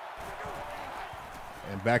Clemson.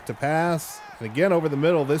 And back to pass. And again over the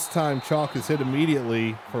middle. This time Chalk is hit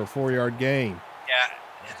immediately for a 4-yard gain. Yeah.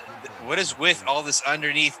 What is with all this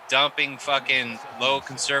underneath dumping fucking low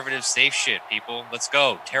conservative safe shit, people? Let's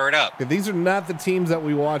go. Tear it up. These are not the teams that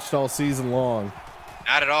we watched all season long.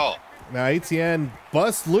 Not at all. Now ATN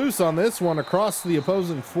busts loose on this one across the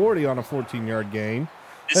opposing 40 on a 14-yard gain.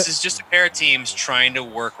 This is just a pair of teams trying to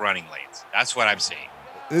work running lanes. That's what I'm saying.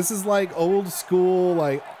 This is like old school,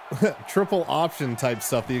 like triple option type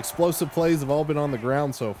stuff. The explosive plays have all been on the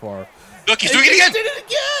ground so far. Look, he's doing it again. He did it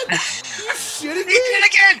again. He did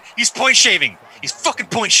it again. He's point shaving. He's fucking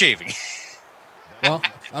point shaving. Well,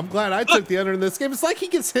 I'm glad I took the under in this game. It's like he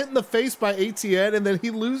gets hit in the face by ATN and then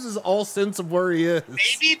he loses all sense of where he is.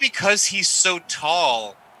 Maybe because he's so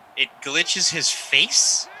tall, it glitches his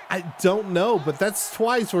face? I don't know, but that's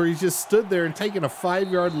twice where he's just stood there and taken a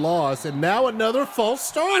 5-yard loss, and now another false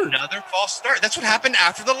start. Another false start. That's what happened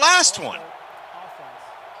after the last one.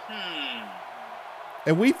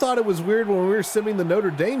 And we thought it was weird when we were simming the Notre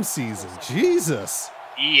Dame season. Jesus.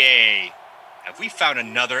 EA, have we found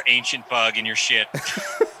another ancient bug in your shit?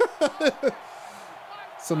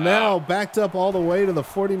 So now backed up all the way to the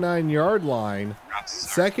 49-yard line.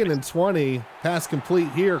 2nd and 20. Pass complete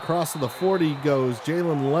here. Across to the 40 goes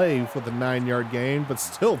Jalen Lave with a 9-yard gain, but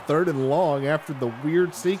still 3rd and long after the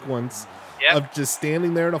weird sequence of just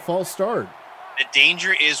standing there in a false start. The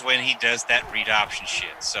danger is when he does that read option shit.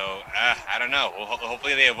 So, I don't know.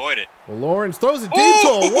 Hopefully they avoid it. Well, Lawrence throws it deep to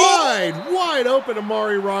a wide open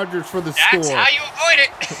Amari Rogers for the score. That's how you avoid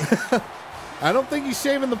it. I don't think he's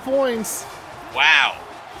shaving the points. Wow.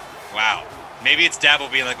 Maybe it's Dabo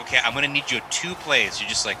being like, okay, I'm going to need you 2 plays. You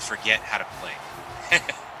just, forget how to play.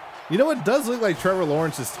 You know, it does look like Trevor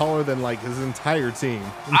Lawrence is taller than, his entire team.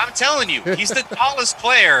 I'm telling you, he's the tallest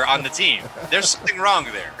player on the team. There's something wrong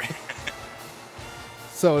there.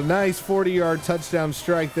 So a nice 40-yard touchdown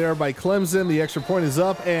strike there by Clemson. The extra point is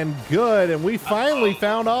up and good, and we finally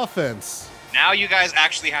found offense. Now you guys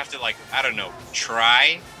actually have to,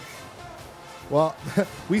 try. Well,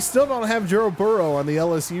 we still don't have Joe Burrow on the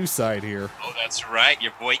LSU side here. Oh, that's right.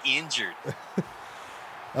 Your boy injured.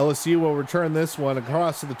 LSU will return this one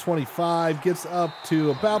across to the 25, gets up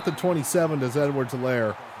to about the 27, does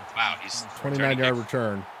Edwards-Helaire. Wow, he's 29-yard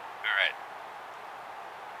return. All right.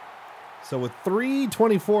 So with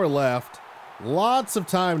 3:24 left, lots of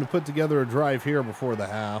time to put together a drive here before the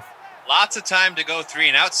half. Lots of time to go 3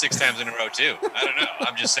 and out 6 times in a row, too. I don't know.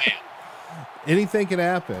 I'm just saying. Anything can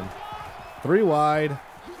happen. 3 wide,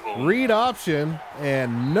 read option,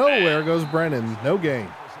 and nowhere goes Brennan. No gain.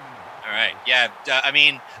 All right. Yeah. I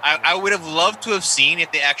mean, I would have loved to have seen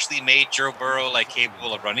if they actually made Joe Burrow like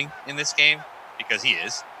capable of running in this game, because he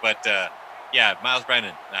is. But yeah, Miles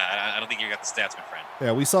Brennan. I don't think you got the stats, my friend.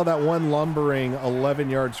 Yeah, we saw that one lumbering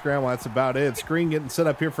 11-yard scramble. That's about it. Screen getting set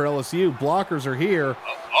up here for LSU. Blockers are here.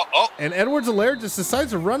 Oh. And Edwards-Helaire just decides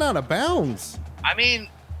to run out of bounds. I mean,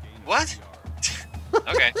 what?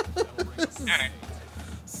 Okay. All right.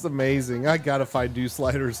 This is amazing. I got to find new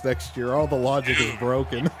sliders next year. All the logic is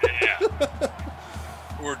broken. Yeah.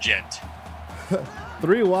 Urgent.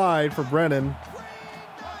 3 wide for Brennan.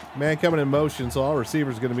 Man coming in motion, so all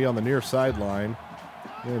receivers going to be on the near sideline.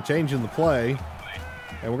 Changing the play.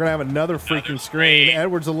 And we're going to have another freaking screen.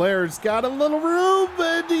 Edwards-Helaire's got a little room,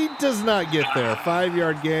 but he does not get there.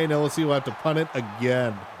 5-yard gain. LSU will have to punt it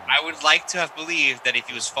again. I would like to have believed that if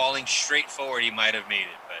he was falling straight forward, he might have made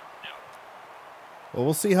it, but no. Well,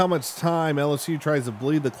 we'll see how much time LSU tries to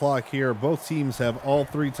bleed the clock here. Both teams have all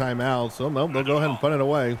 3 timeouts, so no, they'll go ahead and punt it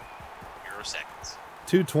away. 0 seconds.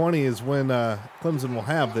 2:20 is when Clemson will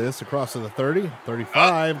have this. Across to the 30,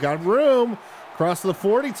 35, got room. Across to the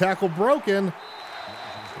 40, tackle broken.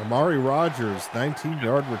 Amari Rogers,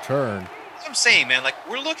 19-yard return. That's what I'm saying, man. Like,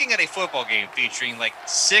 we're looking at a football game featuring, like,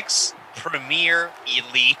 6 premier,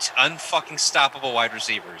 elite, unfucking stoppable wide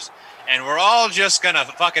receivers. And we're all just going to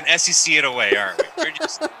fucking SEC it away, aren't we? We're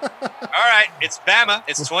just, all right, it's Bama.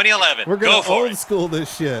 It's 2011. We're going to Go for old school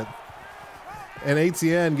this shit. And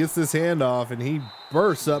ATN gets this handoff, and he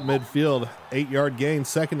bursts up midfield. 8-yard gain,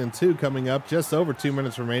 2nd and 2 coming up. Just over 2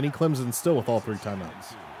 minutes remaining. Clemson still with all 3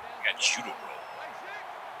 timeouts. Got judo roll.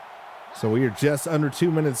 So we are just under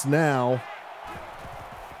 2 minutes now.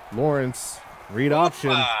 Lawrence, read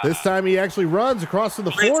option. This time he actually runs across to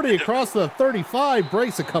the 40, across to the 35,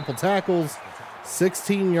 breaks a couple tackles.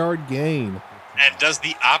 16-yard gain. And does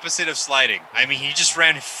the opposite of sliding. I mean, he just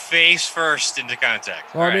ran face first into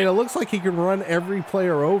contact. Well, I mean, it looks like he can run every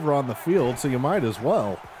player over on the field, so you might as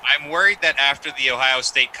well. I'm worried that after the Ohio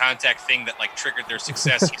State contact thing that, like, triggered their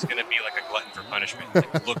success, he's going to be like a glutton for punishment.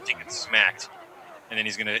 Like, looked and get smacked. And then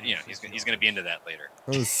he's going to, he's going to be into that later.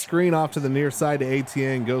 The screen off to the near side to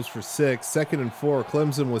ATN goes for 6. 2nd and 4.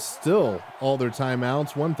 Clemson was still all their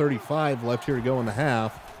timeouts. 1:35 left here to go in the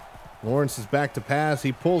half. Lawrence is back to pass.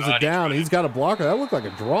 He pulls it down. He's got a blocker. That looked like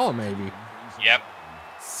a draw, maybe. Yep.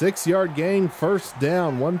 6-yard gain, 1st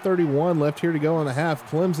down. 1:31 left here to go in the half.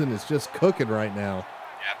 Clemson is just cooking right now.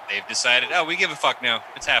 Yep. They've decided, we give a fuck now.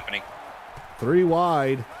 It's happening. 3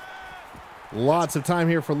 wide. Lots of time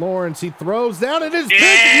here for Lawrence. He throws down and is picked.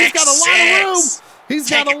 He's got a lot of room. He's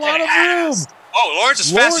got a lot of room. Oh, Lawrence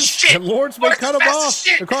is fast as shit. And Lawrence may cut him off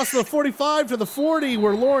across the 45 to the 40,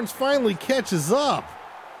 where Lawrence finally catches up.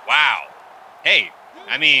 Wow. Hey,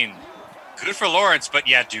 I mean, good for Lawrence, but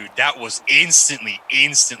yeah, dude, that was instantly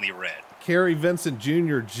red. Kerry Vincent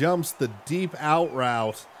Jr. jumps the deep out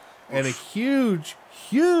route, and a huge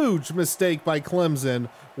mistake by Clemson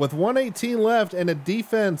with 1:18 left and a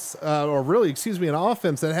defense, an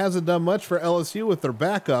offense that hasn't done much for LSU with their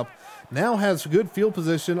backup, now has good field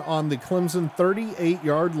position on the Clemson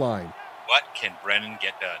 38-yard line. What can Brennan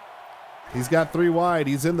get done? He's got 3 wide.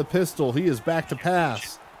 He's in the pistol. He is back to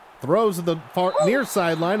pass. Throws at the far near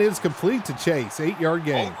sideline is complete to Chase. 8-yard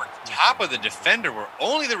gain. Over top of the defender where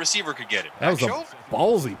only the receiver could get it. That was a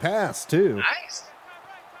ballsy pass, too. Nice.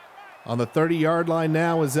 On the 30-yard line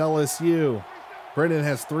now is LSU. Brennan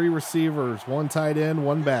has 3 receivers, 1 tight end,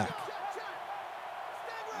 1 back.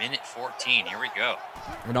 Minute 14. Here we go.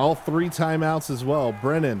 And all 3 timeouts as well.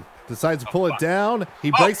 Brennan decides to pull it down.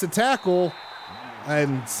 He breaks a tackle,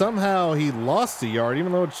 and somehow he lost a yard,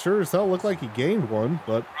 even though it sure as hell looked like he gained one.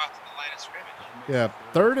 But Across the line of scrimmage. yeah,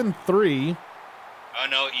 3rd and 3. Oh,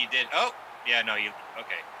 no, you did. Oh, yeah, no, you.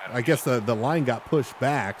 Okay. I guess the line got pushed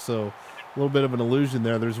back, so a little bit of an illusion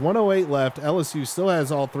there. There's 1:08 left. LSU still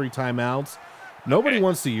has all 3 timeouts. Nobody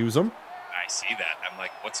wants to use them. I see that. I'm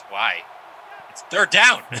like, why? It's 3rd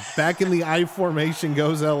down. Back in the I formation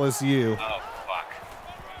goes LSU. Oh, fuck.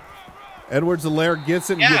 Edwards-Helaire gets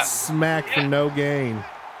it and gets smacked for no gain.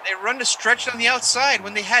 They run to stretch on the outside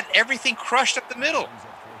when they had everything crushed up the middle.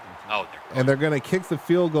 Oh, and they're going to kick the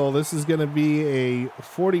field goal. This is going to be a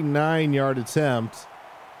 49-yard attempt.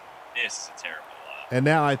 This is a terrible. And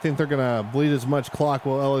now I think they're going to bleed as much clock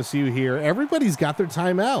will LSU here. Everybody's got their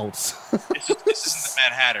timeouts. This isn't the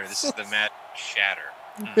Mad Hatter. This is the Mad Shatter.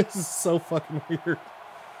 This is so fucking weird.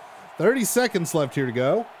 30 seconds left here to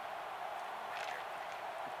go.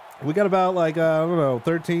 We got about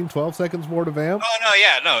 13, 12 seconds more to vamp. Oh, no,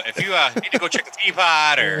 yeah, no. If you need to go check the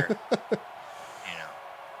teapot or,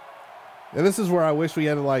 And this is where I wish we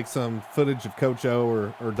had like some footage of Coach O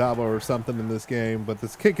or Dabo or something in this game. But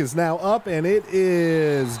this kick is now up, and it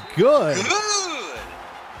is good.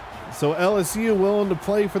 So LSU willing to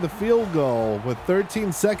play for the field goal with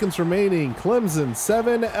 13 seconds remaining. Clemson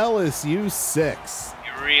 7, LSU 6.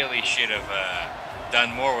 You really should have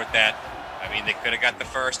done more with that. I mean, they could have got the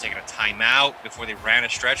first, taken a timeout before they ran a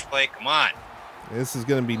stretch play. Come on. This is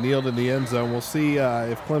going to be kneeled in the end zone. We'll see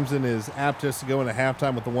if Clemson is apt just to go into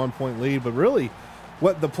halftime with a 1-point lead. But really,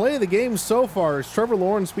 what the play of the game so far is Trevor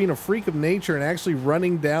Lawrence being a freak of nature and actually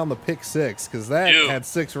running down the pick six, because that had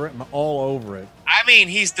 6 written all over it. I mean,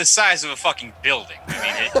 he's the size of a fucking building.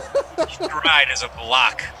 I mean, he's tried as a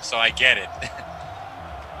block, so I get it.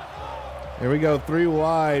 Here we go, 3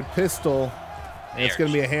 wide, pistol. And it's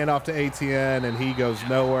going to be a handoff to ATN, and he goes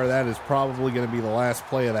nowhere. That is probably going to be the last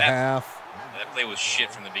play of the half. That play was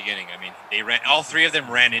shit from the beginning. I mean, all 3 of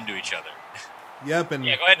them ran into each other. Yep, and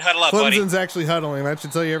go ahead and huddle up, Clemson's buddy. actually huddling. That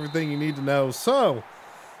should tell you everything you need to know. So,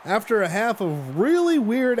 after a half of really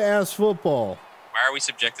weird-ass football. Why are we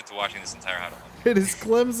subjected to watching this entire huddle? It is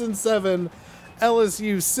Clemson 7,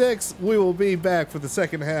 LSU 6. We will be back for the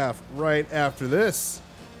second half right after this.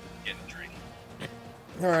 Get a drink.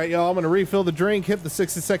 All right, y'all, I'm going to refill the drink, hit the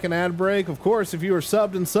 60-second ad break. Of course, if you are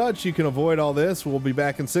subbed and such, you can avoid all this. We'll be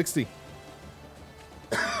back in 60.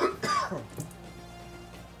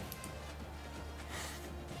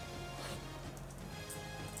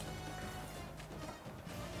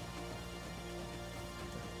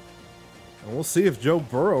 And we'll see if Joe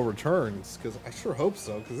Burrow returns, because I sure hope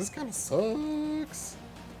so, because this kind of sucks.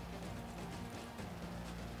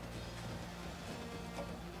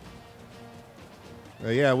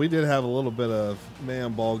 Yeah, we did have a little bit of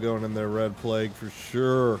man ball going in there, Red Plague, for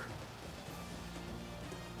sure.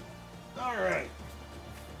 All right.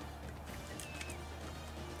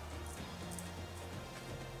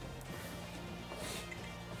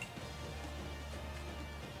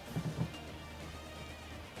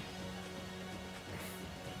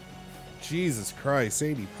 Jesus Christ,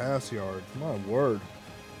 80 pass yards. My word.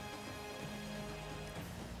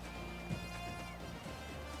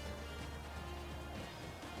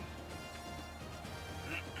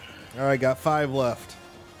 All right, got 5 left.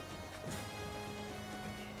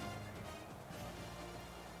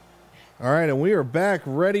 All right, and we are back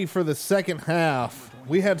ready for the second half.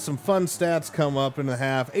 We had some fun stats come up in the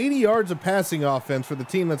half. 80 yards of passing offense for the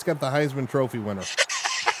team that's got the Heisman Trophy winner.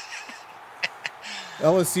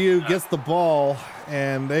 LSU gets the ball,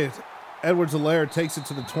 and Edwards-Helaire takes it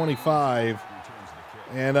to the 25.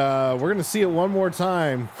 And we're going to see it one more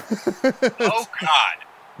time. Oh,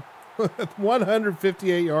 God.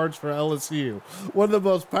 158 yards for LSU. One of the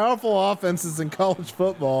most powerful offenses in college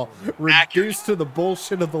football, reduced to the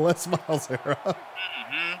bullshit of the Les Miles era.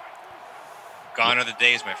 Mm-hmm. Gone are the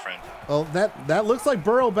days, my friend. Well, that looks like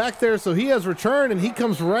Burrow back there, so he has returned, and he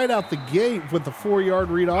comes right out the gate with the 4-yard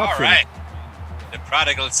read option. All right. The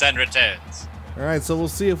prodigal son returns. All right, so we'll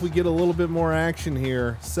see if we get a little bit more action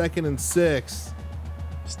here. 2nd and 6.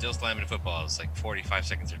 Still slamming football. It's like 45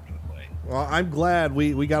 seconds into the play. Well, I'm glad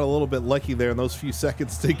we got a little bit lucky there, and those few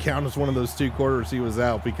seconds did count as one of those 2 quarters he was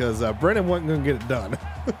out, because Brennan wasn't going to get it done.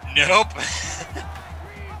 Nope.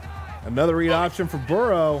 Another read option for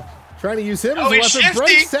Burrow. Trying to use him as a weapon. Shifty.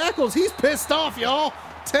 Breaks tackles. He's pissed off, y'all.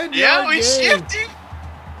 10-yard Yeah, game. shifty.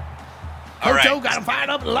 Coach O got him fired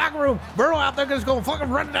up in the locker room. Burrow out there just going to fucking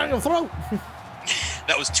run it down your throat.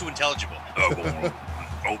 That was too intelligible.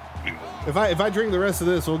 If I drink the rest of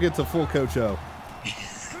this, we'll get to full Coach O.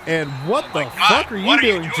 And what the God, fuck are you what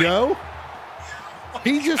doing, Joe?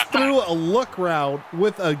 He just threw a look route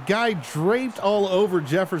with a guy draped all over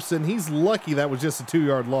Jefferson. He's lucky that was just a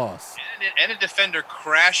 2-yard loss. And a defender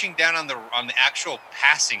crashing down on the actual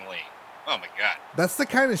passing lane. Oh, my God. That's the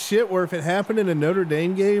kind of shit where if it happened in a Notre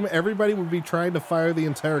Dame game, everybody would be trying to fire the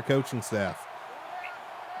entire coaching staff.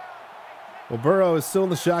 Well, Burrow is still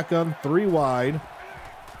in the shotgun, 3 wide.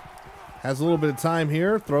 Has a little bit of time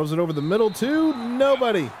here. Throws it over the middle to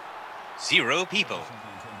nobody. 0 people.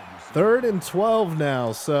 3rd and 12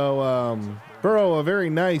 now. So Burrow, a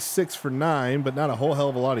very nice 6 for 9, but not a whole hell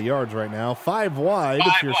of a lot of yards right now. 5 wide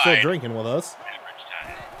if you're still drinking with us.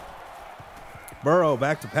 Burrow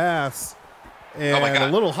back to pass. And a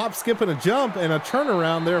little hop, skip, and a jump, and a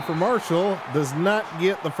turnaround there for Marshall. Does not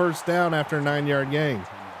get the first down after a 9-yard gain.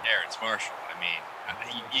 There, it's Marshall. I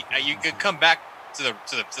mean, you could come back to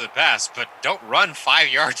the pass, but don't run 5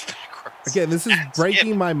 yards backwards. Again, this is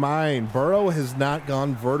breaking my mind. Burrow has not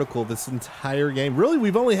gone vertical this entire game. Really,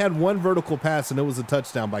 we've only had 1 vertical pass, and it was a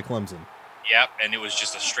touchdown by Clemson. Yep, and it was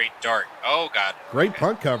just a straight dart. Oh, God. Great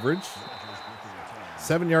punt coverage.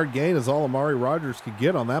 7-yard gain is all Amari Rogers could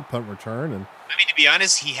get on that punt return. And I mean, to be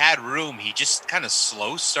honest, he had room. He just kind of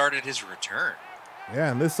slow started his return.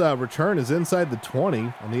 yeah, and this return is inside the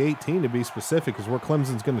 20 on the 18 to be specific, is where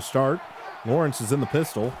Clemson's going to start. Lawrence is in the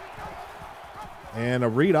pistol. And a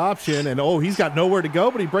read option, and he's got nowhere to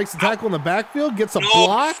go, but he breaks the tackle in the backfield, gets a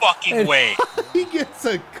block. No fucking way. He gets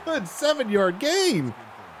a good 7-yard gain.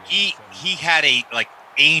 He had a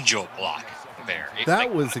angel block there. The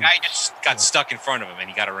guy just got stuck in front of him and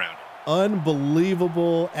he got around it.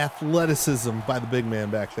 Unbelievable athleticism by the big man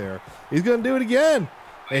back there. He's going to do it again.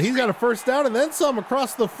 And he's got a first down and then some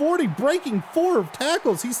across the 40, breaking 4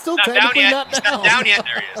 tackles. He's still technically not down. He's not down yet.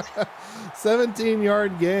 There he is.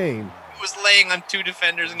 17-yard gain. He was laying on 2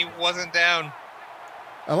 defenders and he wasn't down.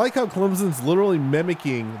 I like how Clemson's literally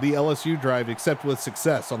mimicking the LSU drive, except with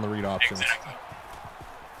success on the read options. Exactly.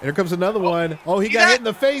 And here comes another one. Oh, he got hit in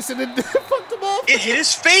the face and it fucked him up. It hit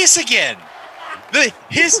his face again.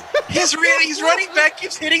 His running back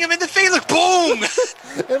keeps hitting him in the face. Like, boom!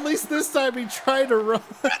 At least this time he tried to run.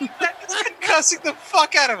 It's concussing the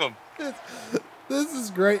fuck out of him. This is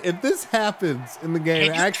great. If this happens in the game,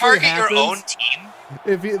 Can you actually target happens, your own team?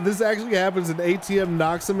 If this actually happens and ATM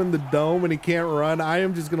knocks him in the dome and he can't run, I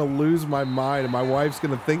am just going to lose my mind and my wife's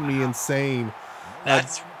going to think me insane.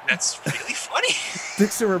 That's really funny.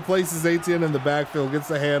 Dixon replaces ATM in the backfield, gets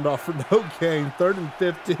the handoff for no gain. 3rd and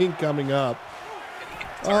 15 coming up.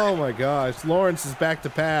 Oh my gosh. Lawrence is back to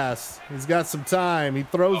pass. He's got some time. He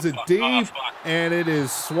throws it deep, and it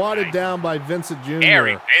is swatted down by Vincent Jr.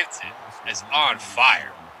 Harry Vincent is on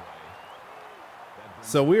fire.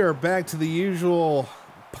 So we are back to the usual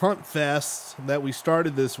punt fest that we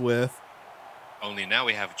started this with. Only now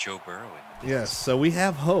we have Joe Burrow in the Yes, so we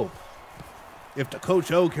have hope. If the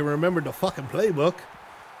Coach O can remember the fucking playbook.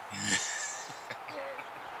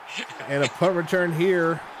 And a punt return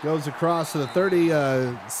here goes across to the 30.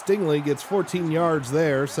 Stingley gets 14 yards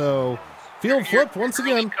there. So field flipped once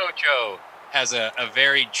again. Coach O has a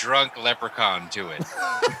very drunk leprechaun to it.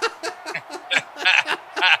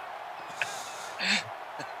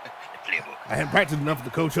 I haven't practiced enough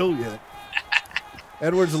with the Coach O yet.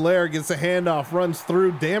 Edwards-Helaire gets a handoff, runs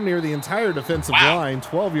through damn near the entire defensive line.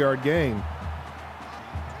 12-yard gain.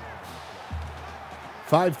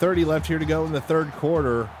 5:30 left here to go in the third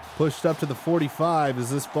quarter. Pushed up to the 45 is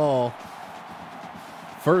this ball.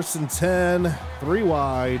 1st and 10, 3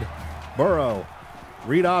 wide. Burrow,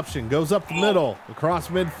 read option, goes up the middle, across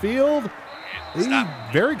midfield. He's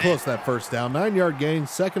very close to that first down. 9-yard gain,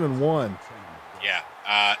 2nd and 1.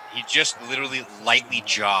 Yeah, he just literally lightly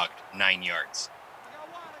jogged 9 yards.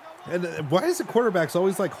 And why is the quarterbacks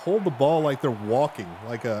always hold the ball like they're walking,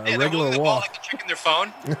 like a regular the walk? ball like they're checking their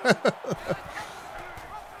phone.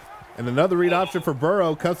 And another read option for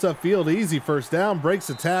Burrow, cuts up field, easy first down, breaks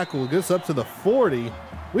the tackle, gets up to the 40.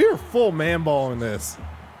 We are full man ball in this.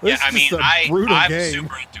 I'm brutal game.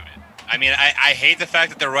 super into it. I mean, I hate the fact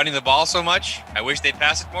that they're running the ball so much. I wish they'd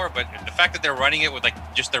pass it more, but the fact that they're running it with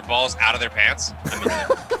just their balls out of their pants. I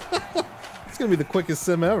mean, it's going to be the quickest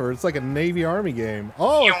sim ever. It's like a Navy Army game.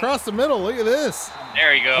 Oh, across the middle. Look at this.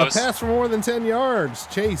 There he goes. A pass for more than 10 yards.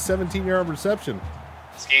 Chase, 17-yard reception.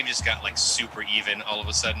 This game just got super even all of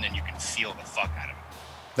a sudden, and you can feel the fuck out of it.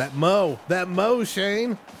 That Mo,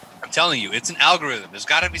 Shane. I'm telling you, it's an algorithm. There's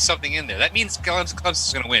got to be something in there. That means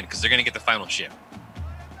Clemson's going to win because they're going to get the final ship.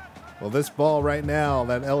 Well, this ball right now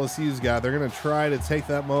that LSU's got, they're going to try to take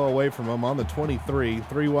that Mo away from him on the 23.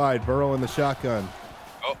 3 wide, Burrow in the shotgun.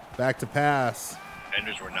 Oh. Back to pass.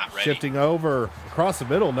 Defenders were not ready. Shifting over across the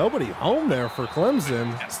middle. Nobody home there for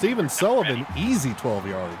Clemson. Steven Sullivan, easy 12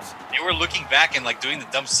 yards. They were looking back and doing the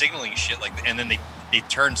dumb signaling shit, and then they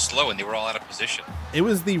turned slow and they were all out of position. It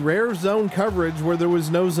was the rare zone coverage where there was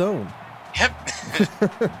no zone. Yep.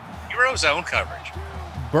 Hero zone coverage.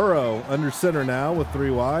 Burrow under center now with 3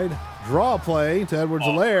 wide. Draw play to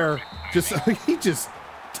Edwards-Helaire. He just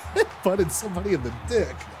butted somebody in the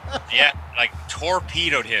dick. Yeah,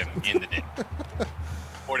 torpedoed him in the dick.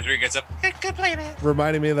 43 gets up. Good play, man.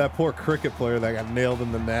 Reminding me of that poor cricket player that got nailed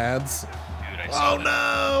in the nads. Dude, I saw that.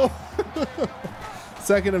 No!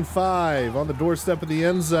 2nd and 5 on the doorstep of the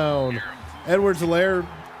end zone. Edwards-Helaire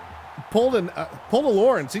pulled a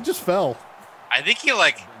Lawrence. He just fell. I think he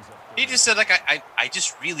just said I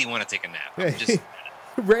just really want to take a nap. He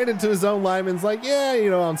ran into his own lineman's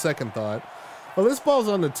on second thought. Well, this ball's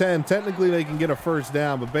on the 10. Technically, they can get a first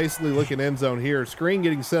down, but basically looking end zone here. Screen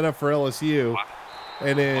getting set up for LSU.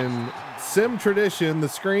 And in sim tradition, the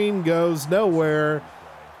screen goes nowhere.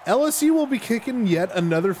 LSU will be kicking yet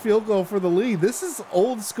another field goal for the lead. This is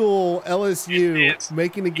old school LSU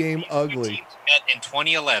making the game ugly. Teams met in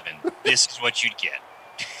 2011. This is what you'd get.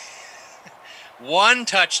 1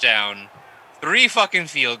 touchdown, 3 fucking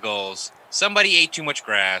field goals. Somebody ate too much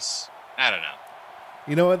grass. I don't know.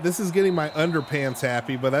 You know what? This is getting my underpants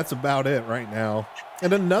happy, but that's about it right now.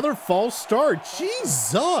 And another false start.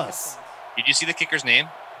 Jesus. Did you see the kicker's name?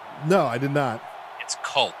 No, I did not. It's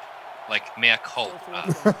Culp. Like mea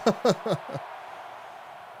culpa.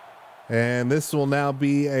 And this will now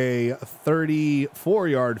be a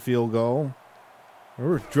 34-yard field goal. We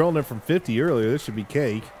were drilling it from 50 earlier. This should be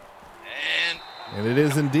cake. And it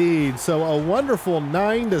is indeed. So a wonderful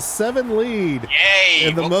 9-7 lead. Yay!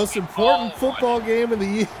 In the most important football game of the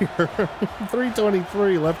year.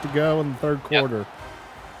 3:23 left to go in the third quarter. Yep.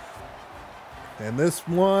 And this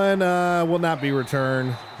one will not be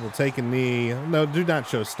returned. We'll take a knee. No, do not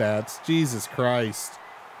show stats. Jesus Christ.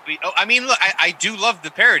 I mean, look, I do love the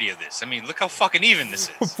parody of this. I mean, look how fucking even this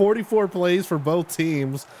is. 44 plays for both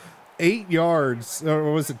teams. 8 yards,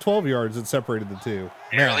 or was it 12 yards that separated the two?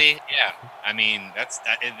 Barely, yeah. I mean, it's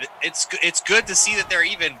good to see that they're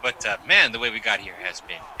even, but man, the way we got here has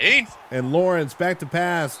been painful. And Lawrence, back to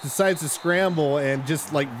pass, decides to scramble and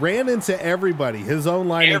just like ran into everybody, his own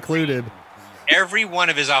line included. Every one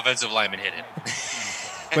of his offensive linemen hit him.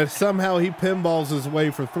 But somehow he pinballs his way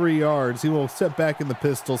for 3 yards. He will step back in the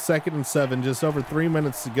pistol, 2nd and 7, just over 3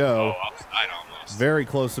 minutes to go. Oh, offside almost. Very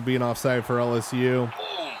close to being offside for LSU.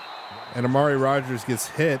 And Amari Rogers gets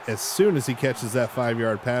hit as soon as he catches that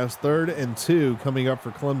 5-yard pass. 3rd and 2 coming up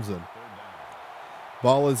for Clemson.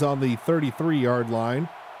 Ball is on the 33-yard line.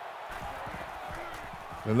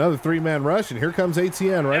 Another 3-man rush, and here comes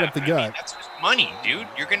ATN right up the gut. Mean, that's just money, dude.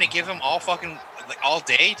 You're going to give him all fucking all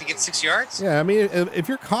day to get 6 yards? Yeah, I mean, if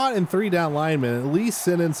you're caught in 3 down linemen, at least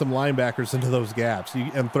send in some linebackers into those gaps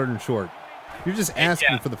and 3rd and short. You're just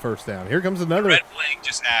asking for the first down. Here comes another. Red flag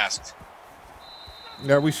just asked.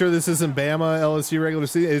 Are we sure this isn't Bama LSU regular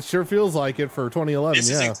season? It sure feels like it for 2011. This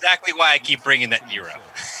is exactly why I keep bringing that year up.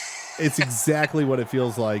 It's exactly what it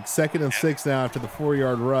feels like. 2nd and 6 now after the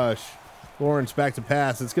 4-yard rush. Lawrence back to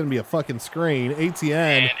pass. It's going to be a fucking screen.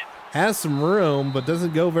 ATN has some room, but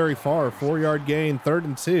doesn't go very far. 4-yard gain, 3rd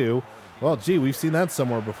and 2. Well, gee, we've seen that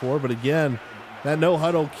somewhere before. But again, that no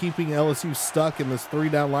huddle keeping LSU stuck in this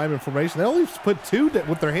 3-down lineman formation. They only put 2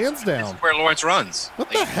 with their hands down. This is where Lawrence runs. What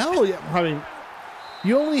the hell? I mean,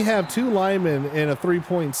 you only have 2 linemen in a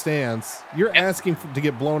 3-point stance. You're asking to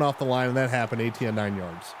get blown off the line, and that happened. ATN 9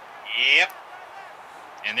 yards. Yep.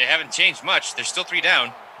 And they haven't changed much. They're still 3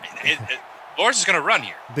 down. Lawrence is going to run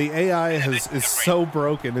here. The AI is so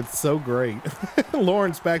broken. It's so great.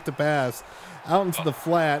 Lawrence back to pass. Out into the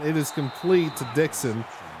flat. It is complete to Dixon.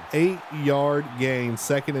 8-yard gain.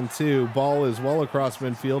 2nd and 2. Ball is well across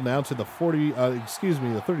midfield. Now to the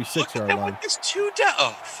 36-yard line. With this 2 down.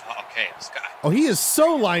 Oh, okay. Oh, he is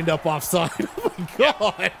so lined up offside. Oh, my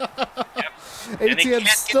God. Yep. ATN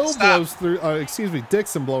still blows through.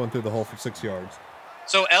 Dixon blowing through the hole for 6 yards.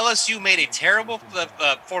 So LSU made a terrible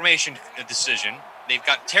formation decision. They've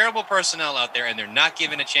got terrible personnel out there, and they're not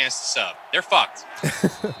given a chance to sub. They're fucked.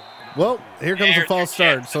 Well, here comes a false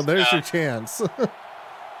start. So there's your chance.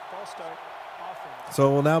 So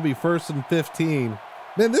it will now be 1st and 15.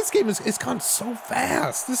 Man, this game it's gone so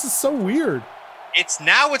fast. This is so weird. It's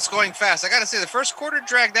going fast. I got to say, the first quarter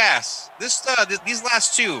dragged ass. These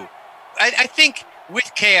last 2, I think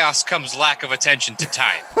with chaos comes lack of attention to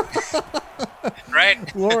time.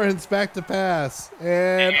 Right? Lawrence back to pass.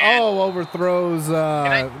 And overthrows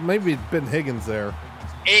maybe Ben Higgins there.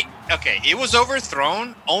 It was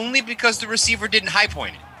overthrown only because the receiver didn't high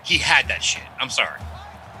point it. He had that shit. I'm sorry.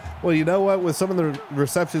 Well, you know what? With some of the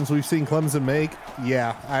receptions we've seen Clemson make,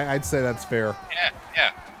 I'd say that's fair.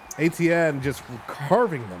 Yeah. ATN just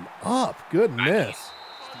carving them up. Good miss.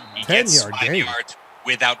 10-yard gain. Yards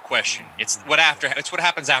without question. It's what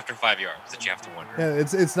happens after 5 yards that you have to wonder. Yeah,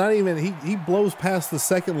 it's not even he blows past the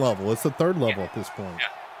 2nd level. It's the 3rd level at this point. Yeah.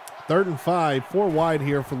 3rd and 5, 4 wide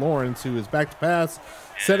here for Lawrence, who is back to pass,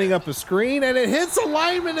 setting up a screen, and it hits a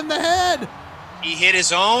lineman in the head. He hit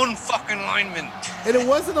his own fucking lineman. And it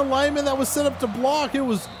wasn't a lineman that was set up to block. There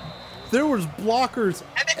was blockers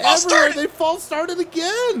everywhere. They false started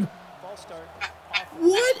again.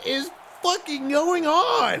 What is fucking going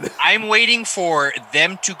on? I'm waiting for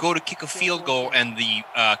them to go to kick a field goal and the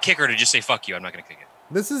kicker to just say, fuck you, I'm not going to kick it.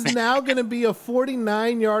 This is now going to be a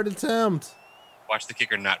 49-yard attempt. Watch the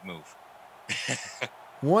kicker not move.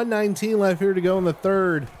 1:19 left here to go in the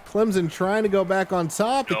 3rd. Clemson trying to go back on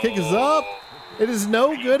top. The kick is up. It is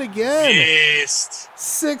no good again. Missed.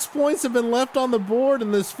 6 points have been left on the board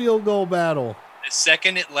in this field goal battle. The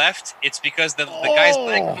second it left, it's because the guy's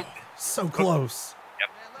leg. So close. Yep.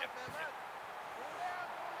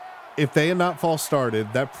 If they had not false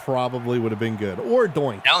started, that probably would have been good. Or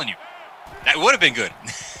doink. I'm telling you. That would have been good.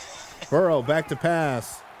 Burrow back to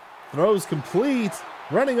pass. Throws complete.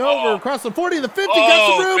 Running over across the 40, the 50,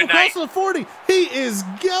 got some room across the 40. He is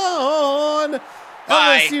gone.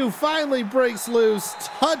 Bye. LSU finally breaks loose.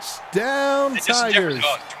 Touchdown, Tigers.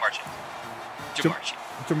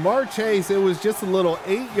 Jamar Chase, it was just a little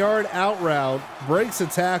 8-yard out route, breaks a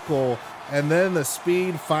tackle, and then the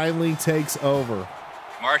speed finally takes over.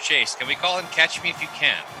 Jamar Chase, can we call him Catch Me If You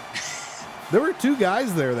Can? There were 2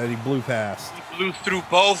 guys there that he blew past. He blew through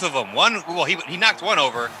both of them. He knocked one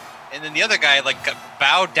over, and then the other guy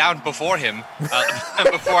bowed down before him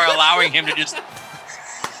before allowing him to just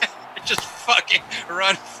fucking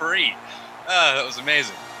run free. That was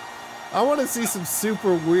amazing. I want to see some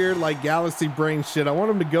super weird Galaxy brain shit. I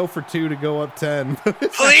want him to go for 2 to go up 10.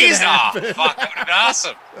 Please, fuck, that would have been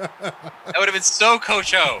awesome. That would have been so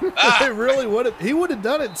Coach O. It really would have. He would have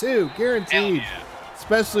done it too, guaranteed. Yeah.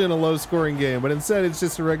 Especially in a low-scoring game. But instead, it's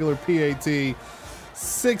just a regular PAT.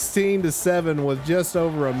 16-7 with just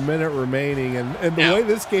over a minute remaining, and the way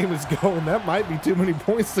this game is going, that might be too many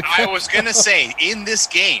points to I was gonna say, in this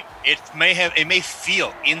game, it may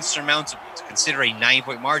feel insurmountable to consider a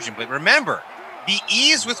 9-point margin, but remember the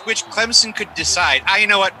ease with which Clemson could decide, you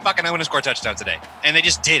know what, fucking, I'm gonna score a touchdown today, and they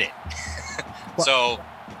just did it. So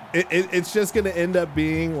it's just gonna end up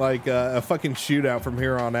being like a fucking shootout from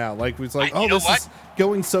here on out. This is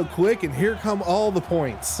going so quick, and here come all the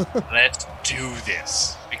points. Let's do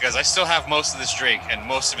this, because I still have most of this drink and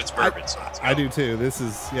most of it's bourbon. So let's go. I do too. This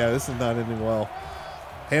is not ending well.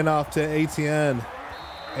 Hand off to ATN,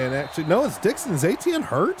 and actually, no, it's Dixon. Is ATN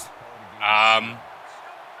hurt? I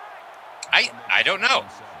don't know,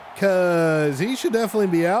 because he should definitely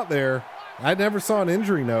be out there. I never saw an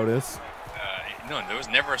injury notice. No, there was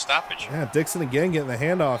never a stoppage. Yeah, Dixon again getting the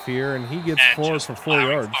handoff here, and he gets forced for 4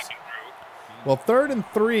 yards. Well, 3rd and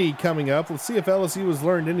 3 coming up. Let's see if LSU has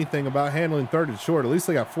learned anything about handling 3rd and short. At least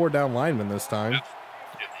they got 4 down linemen this time.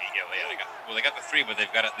 They got the 3, but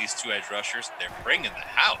they've got at least 2 edge rushers. They're bringing the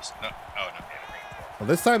house. Well,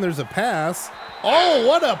 this time there's a pass. Oh,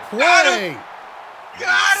 what a play!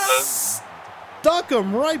 Got him! Stuck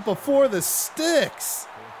him right before the sticks.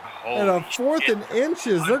 And on 4th and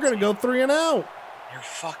inches, they're going to go 3 and out. You're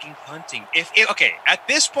fucking punting. At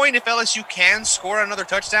this point, if LSU can score another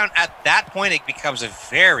touchdown, at that point it becomes a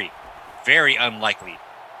very, very unlikely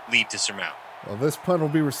lead to surmount. Well, this punt will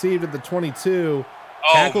be received at the 22.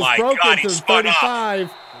 Oh, Tackle's my broken God, to he the spun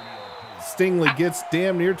 35. Stingley gets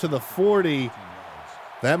damn near to the 40.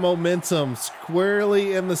 That momentum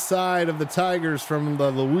squarely in the side of the Tigers from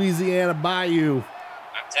the Louisiana Bayou.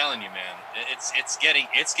 I'm telling you, man, it's getting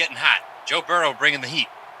hot. Joe Burrow bringing the heat.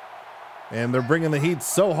 And they're bringing the heat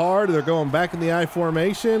so hard, they're going back in the I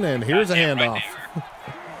formation, and here's a handoff. Right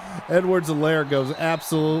Edwards-Helaire goes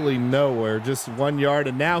absolutely nowhere, just 1 yard,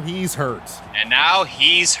 and now he's hurt.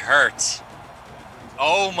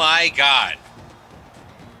 Oh, my God.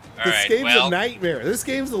 This game's a nightmare. This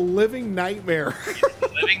game's a living nightmare.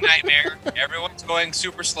 Living nightmare. Everyone's going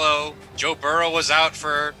super slow. Joe Burrow was out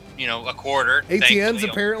for, a quarter. ATN's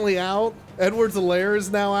apparently out. Edwards-Helaire is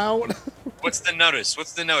now out. What's the notice?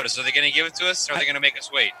 Are they going to give it to us, or are they going to make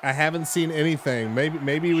us wait? I haven't seen anything.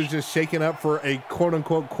 Maybe he was just shaken up for a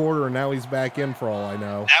quote-unquote quarter, and now he's back in for all I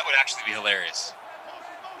know. That would actually be hilarious.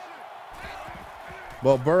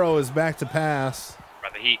 Well, Burrow is back to pass.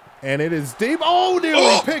 Brought the heat. And it is deep. Oh,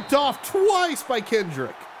 nearly picked off twice by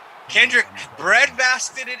Kendrick. Kendrick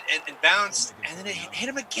breadbasketed it and bounced, and then it hit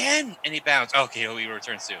him again, and he bounced. Okay, he'll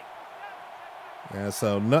return soon. Yeah,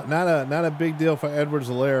 so not a big deal for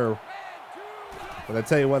Edwards-Helaire. But I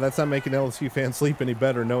tell you what, that's not making LSU fans sleep any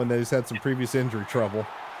better, knowing that he's had some previous injury trouble.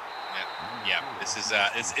 Yeah. This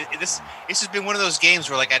has been one of those games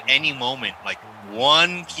where, at any moment,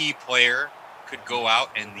 one key player could go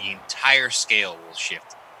out and the entire scale will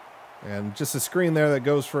shift. And just a screen there that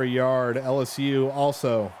goes for a yard. LSU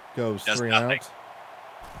also goes 3 out.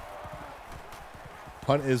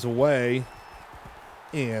 Punt is away.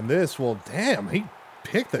 And this he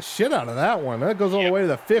picked the shit out of that one. That goes all the way to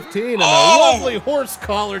the 15, and a lovely horse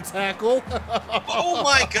collar tackle. Oh,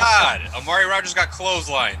 my God. Amari Rogers got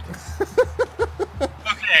clotheslined.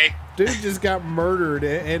 Okay. Dude just got murdered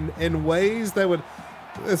in ways that would...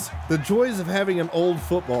 the joys of having an old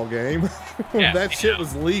football game. That shit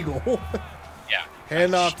was legal. Yeah.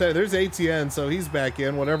 Hand off to... There's ATN, so he's back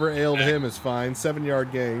in. Whatever ailed him is fine.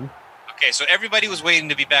 7-yard gain. Okay, so everybody was waiting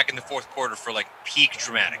to be back in the fourth quarter for peak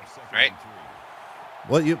dramatic, right?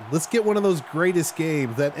 Well, let's get one of those greatest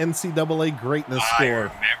games, that NCAA greatness score. I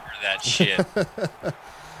remember that shit.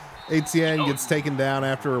 ATN gets taken down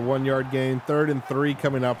after a 1 yard gain. 3rd and 3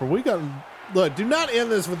 coming up. And we got Look, do not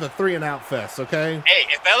end this with a 3-and-out fest, okay? Hey,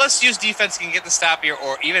 if LSU's defense can get the stop here,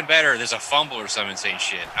 or even better, there's a fumble or some insane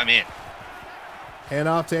shit, I'm in. Hand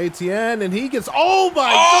off to Etienne, and he gets. Oh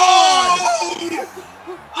my God!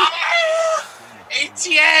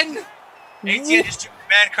 Etienne! Etienne just took the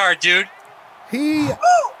man card, dude. He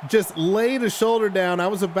just laid a shoulder down. I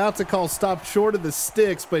was about to call stop short of the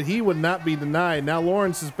sticks, but he would not be denied. Now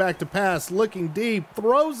Lawrence is back to pass, looking deep,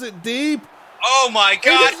 throws it deep. Oh my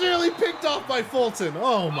God! And it's nearly picked off by Fulton.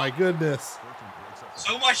 Oh my goodness!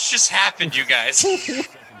 So much just happened, you guys.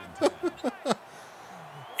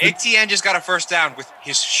 Etienne just got a first down with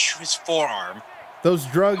his forearm. Those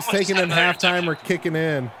drugs taken in halftime are kicking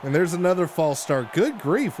in. And there's another false start. Good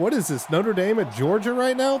grief. What is this, Notre Dame at Georgia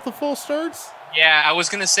right now with the false starts? Yeah, I was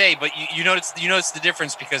going to say, but you notice the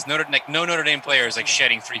difference because no Notre Dame player is like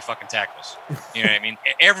shedding 3 fucking tackles. You know what I mean?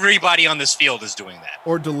 Everybody on this field is doing that.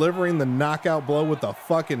 Or delivering the knockout blow with the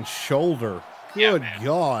fucking shoulder. Good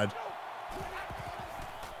God.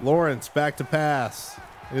 Lawrence back to pass.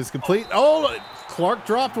 It is complete. Oh, Clark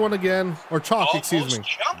dropped one again. Or Chalk, excuse me.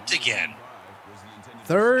 Jumped again.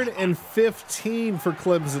 3rd and 15 for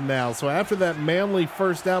Clemson now. So after that manly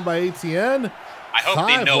first down by Etienne, I hope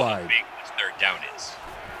they know wide. how big this 3rd down is.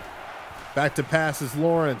 Back to pass is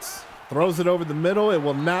Lawrence. Throws it over the middle. It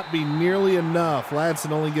will not be nearly enough.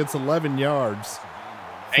 Ladson only gets 11 yards.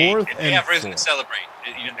 4th and they have reason 4. to celebrate.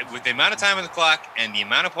 With the amount of time on the clock and the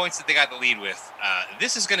amount of points that they got the lead with,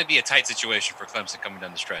 this is going to be a tight situation for Clemson coming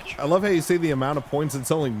down the stretch. I love how you say the amount of points. It's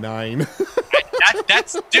only 9.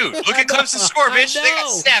 Dude, look at Clemson's score, bitch. They got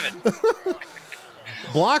 7.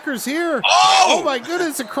 Blockers here. Oh my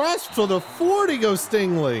goodness. Across to the 40 goes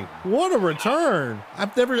Stingley. What a return.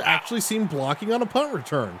 I've never actually seen blocking on a punt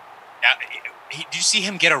return. Did you see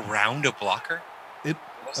him get around a blocker?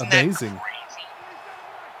 Wasn't amazing. That crazy?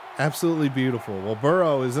 Absolutely beautiful. Well,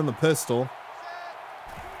 Burrow is in the pistol.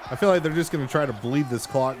 I feel like they're just going to try to bleed this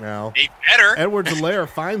clock now. They better. Edwards-Helaire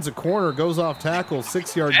finds a corner, goes off tackle,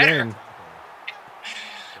 6-yard gain.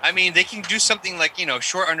 I mean, they can do something like,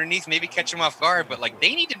 short underneath, maybe catch him off guard, but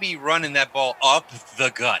they need to be running that ball up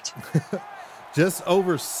the gut. Just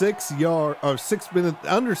over 6 yards, or 6 minutes,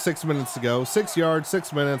 under 6 minutes to go. 6 yards,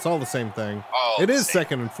 6 minutes, all the same thing. It is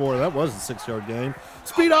 2nd and 4. That was a 6-yard gain.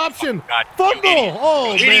 Speed option. God, Fumble.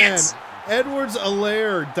 Oh, idiots. Man.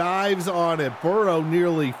 Edwards-Helaire dives on it. Burrow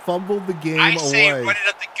nearly fumbled the game away. I say run it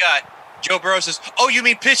up the gut. Joe Burrow says, oh, you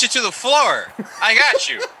mean pitch it to the floor? I got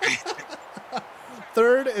you.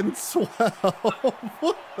 3rd and 12.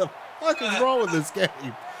 What the fuck is wrong with this game?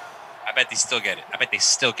 I bet they still get it. I bet they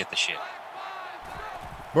still get the shit.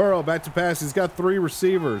 Burrow back to pass. He's got 3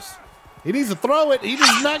 receivers. He needs to throw it. He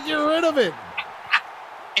does not get rid of it.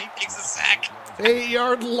 He takes a sack.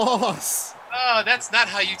 8-yard loss. Oh, that's not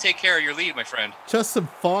how you take care of your lead, my friend. Justin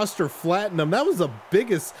Foster flattened him. That was the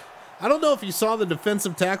biggest. I don't know if you saw the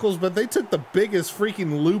defensive tackles, but they took the biggest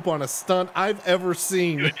freaking loop on a stunt I've ever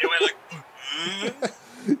seen. It went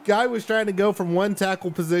Guy was trying to go from one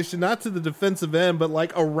tackle position, not to the defensive end, but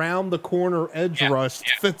around the corner edge rush.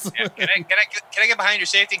 Yeah. Can I get behind your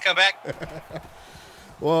safety and come back?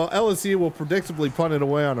 Well, LSU will predictably punt it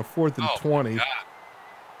away on a 4th and 20. God.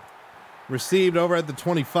 Received over at the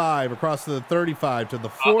 25, across to the 35, to the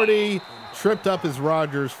 40. Tripped up is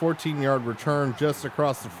Rodgers, 14-yard return just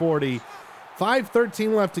across the 40.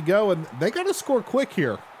 5:13 left to go, and they got to score quick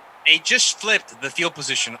here. They just flipped the field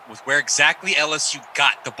position with where exactly LSU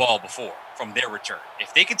got the ball before from their return.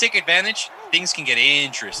 If they can take advantage, things can get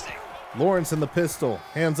interesting. Lawrence in the pistol,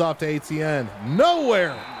 hands off to Etienne.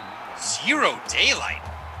 Nowhere. 0 daylight.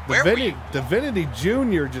 Where were you? Divinity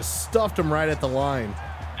Jr. just stuffed him right at the line.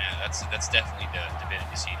 Yeah, that's definitely the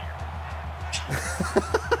Divinity Senior.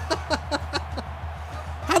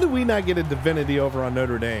 How did we not get a Divinity over on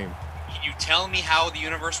Notre Dame? Can you tell me how the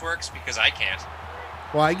universe works? Because I can't.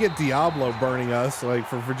 Well, I get Diablo burning us,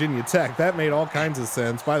 for Virginia Tech. That made all kinds of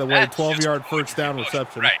sense. By the way, 12-yard first down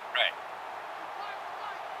reception. Right.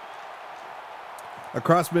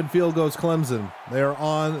 Across midfield goes Clemson. They are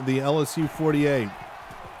on the LSU 48.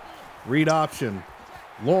 Read option.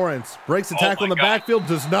 Lawrence breaks the tackle in the backfield,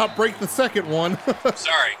 does not break the second one.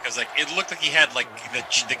 Sorry, because it looked like he had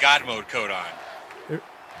the God mode coat on.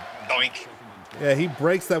 Doink. Yeah, he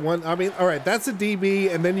breaks that one. I mean, all right, that's a DB,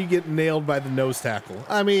 and then you get nailed by the nose tackle.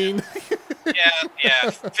 I mean.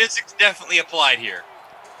 Yeah. Physics definitely applied here.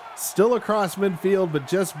 Still across midfield, but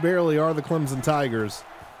just barely are the Clemson Tigers.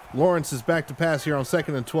 Lawrence is back to pass here on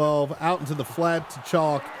 2nd and 12. Out into the flat to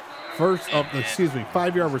Chalk.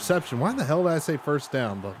 5-yard reception. Why the hell did I say first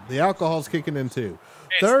down? The alcohol's kicking in too.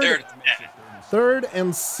 Third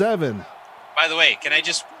and 7. By the way, can I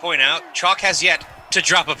just point out, Chalk has yet to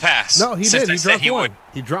drop a pass. No, he did. He dropped one. Would.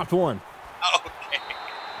 He dropped one. Okay.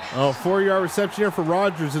 Oh, 4-yard reception here for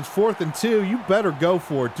Rodgers. It's 4th and 2. You better go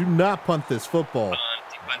for it. Do not punt this football.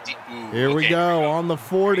 Here we go on the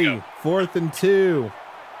 40. 4th and 2.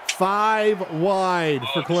 5 wide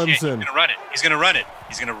for Clemson. He's going to run it. He's going to run it.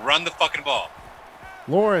 He's going to run the fucking ball.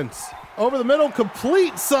 Lawrence over the middle,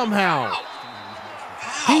 complete somehow.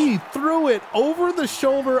 He threw it over the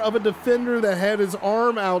shoulder of a defender that had his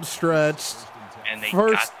arm outstretched. And they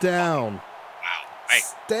First down. Wow.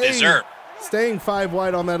 Hey, staying 5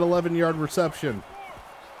 wide on that 11-yard reception.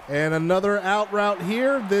 And another out route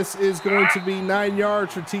here. This is going to be 9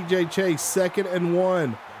 yards for TJ Chase. 2nd and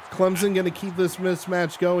 1. Clemson going to keep this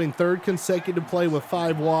mismatch going. 3rd consecutive play with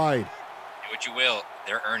 5 wide. Do what you will.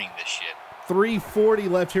 They're earning this shit. 3:40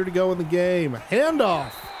 left here to go in the game.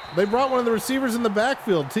 Handoff. They brought one of the receivers in the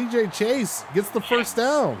backfield. TJ Chase gets the first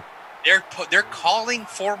down. They're calling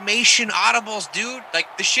formation audibles, dude.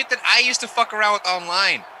 Like the shit that I used to fuck around with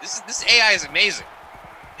online. This AI is amazing.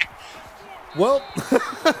 Well,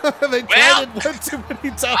 they tried it one too many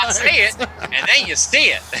times. I say it, and then you see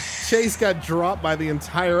it. Chase got dropped by the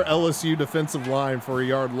entire LSU defensive line for a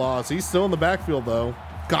yard loss. He's still in the backfield, though.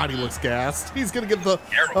 God, he looks gassed. He's going to get the...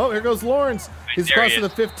 Oh, here goes Lawrence. He's across to the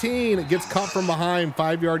 15. It gets caught from behind.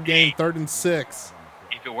 5-yard gain, 3rd and 6.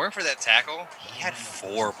 If it weren't for that tackle, he had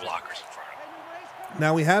 4 blockers in front of him.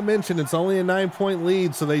 Now, we have mentioned it's only a 9-point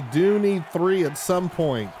lead, so they do need 3 at some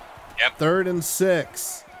point. Yep. 3rd and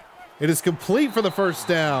 6. It is complete for the first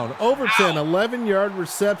down. Overton, 11-yard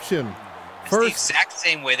reception. It's the exact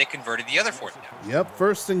same way they converted the other 4th down. Yep,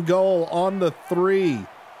 1st and goal on the 3.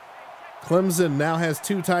 Clemson now has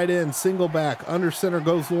 2 tight ends, single back. Under center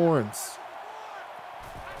goes Lawrence.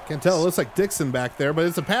 Can't tell. It looks like Dixon back there, but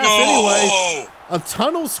it's a pass anyway. A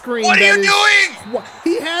tunnel screen. What are you doing?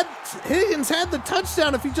 Higgins had the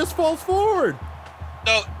touchdown if he just falls forward.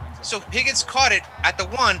 So Higgins caught it at the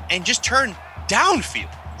 1 and just turned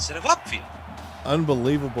downfield instead of upfield.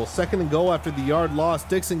 Unbelievable. 2nd and goal after the yard loss.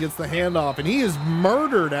 Dixon gets the handoff, and he is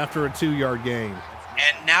murdered after a 2-yard gain.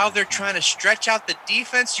 And now they're trying to stretch out the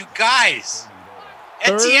defense. You guys.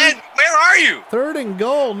 Etienne, where are you? 3rd and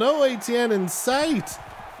goal. No Etienne in sight.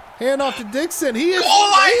 Hand off to Dixon. He is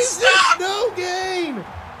goal line stop. No gain.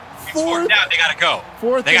 4th down. They got to go.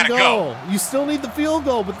 4th they and gotta goal. Go. You still need the field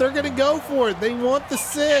goal, but they're going to go for it. They want the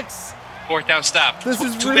 6. 4th down stop. This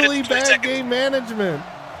is really bad game management.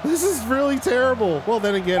 This is really terrible. Well,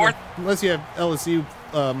 then again, unless you have LSU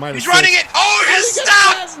minus 6. He's running it. Oh, he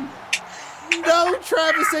stopped. No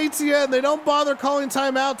Travis Etienne. They don't bother calling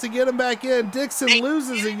timeout to get him back in. Dixon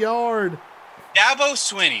loses a yard. Dabo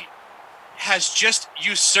Swinney has just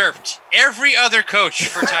usurped every other coach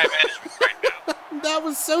for time management right now. That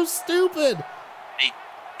was so stupid.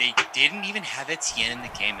 They didn't even have Etienne in the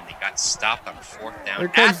game, and they got stopped on 4th down. Here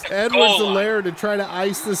comes Edwards-Helaire to try to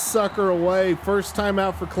ice this sucker away. First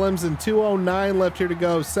timeout for Clemson. 2:09 left here to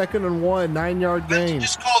go. 2nd and 1, 9-yard gain.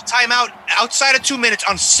 Just called timeout outside of 2 minutes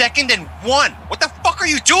on 2nd and 1. What the fuck are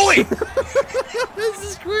you doing? This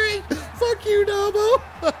is great. Fuck you, Dabo.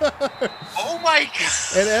 Oh, my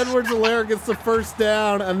God. And Edwards-Helaire gets the first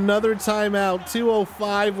down. Another timeout.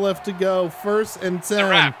 2:05 left to go. 1st and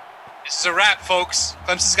 10. This is a wrap, folks.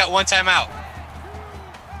 Clemson's got 1 timeout.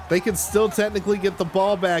 They can still technically get the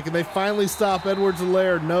ball back, and they finally stop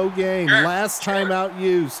Edwards-Helaire. No gain. Last timeout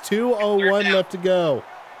used. 2:01 left to go.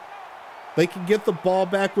 They can get the ball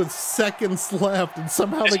back with seconds left, and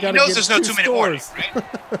somehow they got to get there's no 2-minute warning,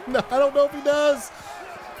 right? No, I don't know if he does.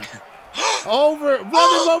 Run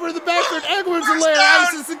him over the backfield. Edwards-Helaire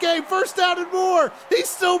ices the game. First down and more. He's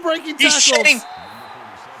still breaking tackles. He's shedding.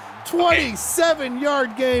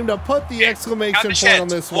 27-yard game to put the exclamation point on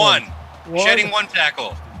this one. Shedding 1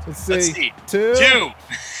 tackle. Let's see. 2.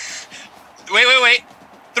 Wait.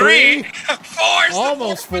 3. 4.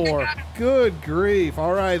 Almost 4. Good grief.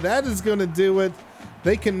 All right, that is going to do it.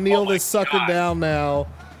 They can kneel this sucker down now.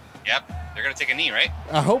 Yep. They're going to take a knee, right?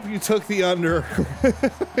 I hope you took the under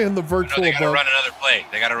in the virtual No, they got to book. run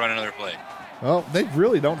another play. Well, they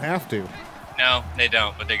really don't have to. No, they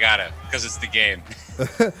don't, but they got to because it's the game.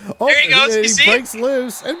 Oh, there he goes. You see? He breaks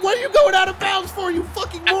loose. And what are you going out of bounds for, you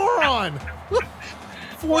fucking moron?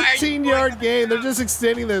 14-yard gain. They're just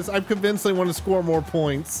extending this. I'm convinced they want to score more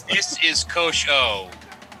points. This is Coach O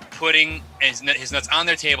putting his nuts on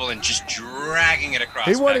their table and just dragging it across.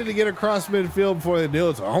 He wanted to get across midfield before they do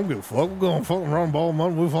it. So I don't give a fuck. We're going to fucking run ball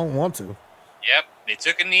when we want to. Yep. They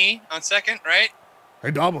took a knee on 2nd, right?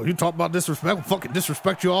 Hey, Dabo, you talk about disrespect. We'll fucking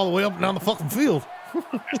disrespect you all the way up and down the fucking field.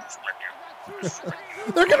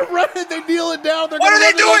 They're going to run it. They kneel it down. They're what gonna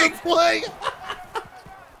are they doing? Play.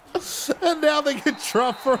 And now they get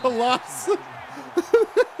dropped for a loss.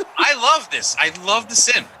 I love this. I love the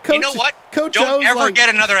sim. You know what? Coach Don't O's ever like, get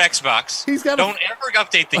another Xbox. Don't ever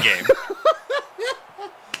update the game.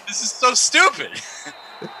 This is so stupid.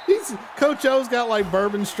 Coach O's got like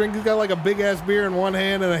bourbon string. He's got like a big ass beer in one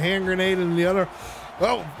hand and a hand grenade in the other.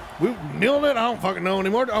 Well, we kneeled it. I don't fucking know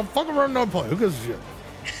anymore. I'll fucking run another play. Who gives a shit?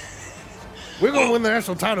 We're gonna win the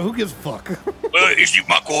national title. Who gives a fuck? Well, it's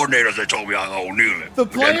my coordinators that told me I'm gonna kneel it. The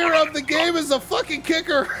player of the game is the fucking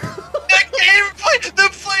kicker. The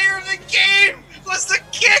player of the game was the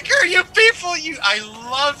kicker. You people, I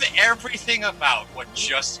love everything about what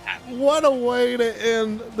just happened. What a way to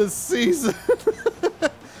end the season.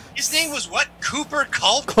 His name was what? Cooper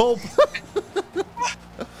Culp?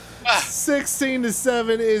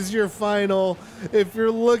 16-7 is your final. If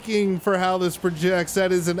you're looking for how this projects,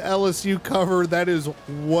 that is an LSU cover that is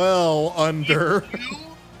well under. If you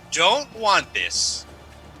don't want this,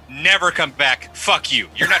 never come back. Fuck you.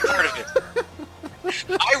 You're not part of it.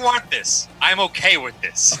 I want this. I'm okay with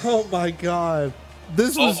this. Oh my god.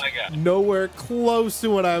 This was nowhere close to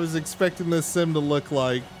what I was expecting this sim to look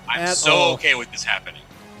like. I'm so okay with this happening.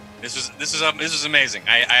 This was amazing.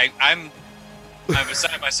 I'm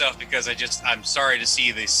beside myself because I'm sorry to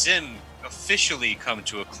see the sim officially come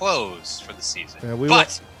to a close for the season. Yeah,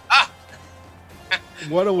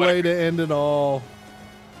 what a way to end it all.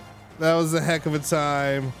 That was a heck of a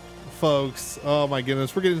time, folks. Oh my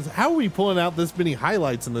goodness. How are we pulling out this many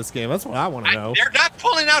highlights in this game? That's what I want to know. They're not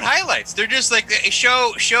pulling out highlights. They're just like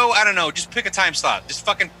show, I don't know, just pick a time slot. Just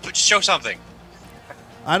fucking show something.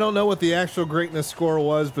 I don't know what the actual greatness score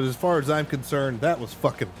was, but as far as I'm concerned, that was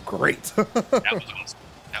fucking great.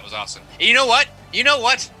 That was awesome. And you know what?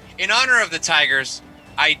 In honor of the Tigers,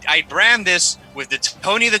 I brand this with the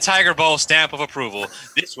Tony the Tiger Bowl stamp of approval.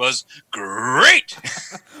 This was great.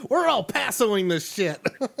 We're all passoing this shit.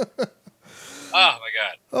 Oh my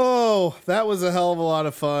god. Oh, that was a hell of a lot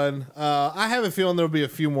of fun. I have a feeling there'll be a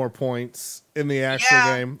few more points in the actual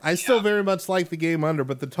game. I still very much like the game under,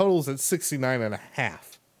 but the total's at 69.5.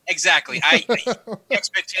 Exactly.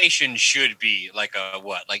 Expectation should be like a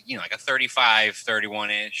what? Like, like a 35,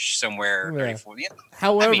 31-ish, somewhere, 34. Yeah.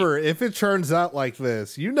 However, if it turns out like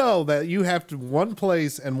this, that you have to one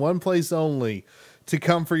place and one place only to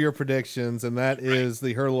come for your predictions, and that is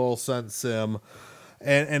the Her Little Sun sim.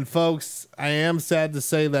 And folks, I am sad to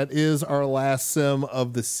say that is our last sim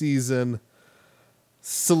of the season.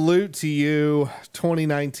 Salute to you,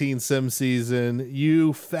 2019 sim season.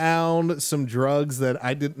 You found some drugs that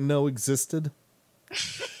I didn't know existed.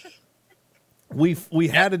 We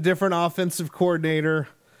had a different offensive coordinator.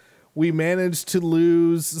 We managed to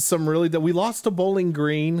lose some we lost to Bowling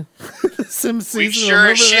Green. Sim season. We sure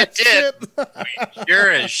as shit did. We sure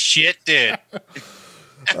as shit did.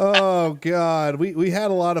 Oh god, we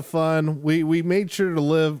had a lot of fun. We made sure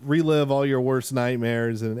to relive all your worst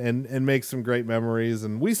nightmares and make some great memories.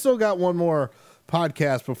 And we still got one more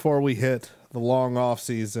podcast before we hit the long off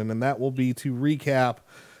season, and that will be to recap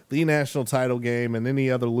the national title game and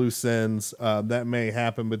any other loose ends that may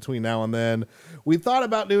happen between now and then. We thought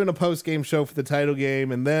about doing a post game show for the title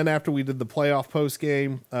game, and then after we did the playoff post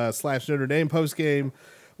game / Notre Dame post game,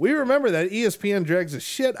 we remember that ESPN drags the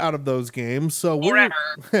shit out of those games, so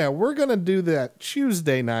we're going to do that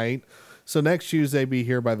Tuesday night. So next Tuesday, be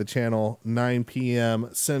here by the channel, 9 p.m.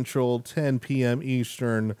 Central, 10 p.m.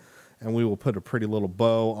 Eastern, and we will put a pretty little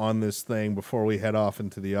bow on this thing before we head off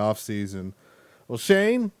into the off season. Well,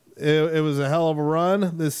 Shane, it was a hell of a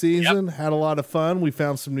run this season. Yep. Had a lot of fun. We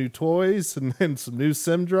found some new toys and some new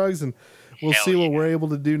sim drugs, and we'll see what we're able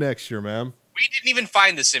to do next year, man. We didn't even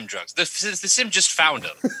find the sim drugs. The sim just found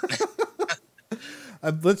them.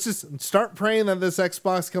 Let's just start praying that this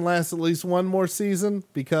Xbox can last at least one more season,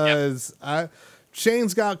 because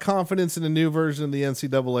Shane's got confidence in a new version of the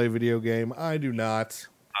NCAA video game. I do not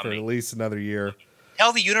for at least another year.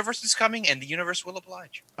 Tell the universe is coming, and the universe will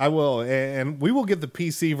oblige. I will, and we will get the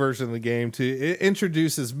PC version of the game to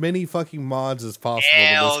introduce as many fucking mods as possible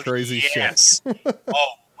to this crazy shit.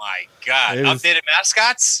 Oh my god! Updated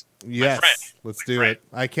mascots. Yes, let's do it.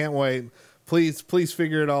 I can't wait. Please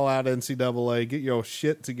figure it all out, NCAA. Get your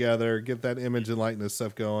shit together. Get that image and likeness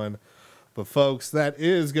stuff going. But folks, that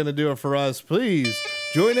is going to do it for us. Please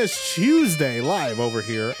join us Tuesday live over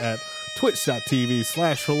here at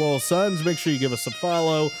twitch.tv/HelloSuns. Make sure you give us a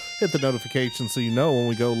follow. Hit the notification so you know when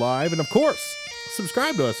we go live. And of course,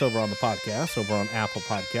 subscribe to us over on the podcast, over on Apple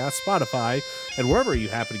Podcasts, Spotify, and wherever you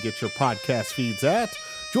happen to get your podcast feeds at.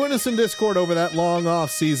 Join us in Discord over that long off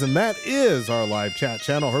season. That is our live chat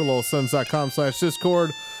channel, herlittlesons.com/Discord.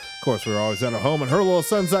 Of course, we're always at our home at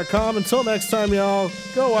herlittlesons.com. Until next time, y'all,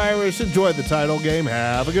 go Irish. Enjoy the title game.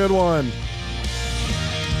 Have a good one.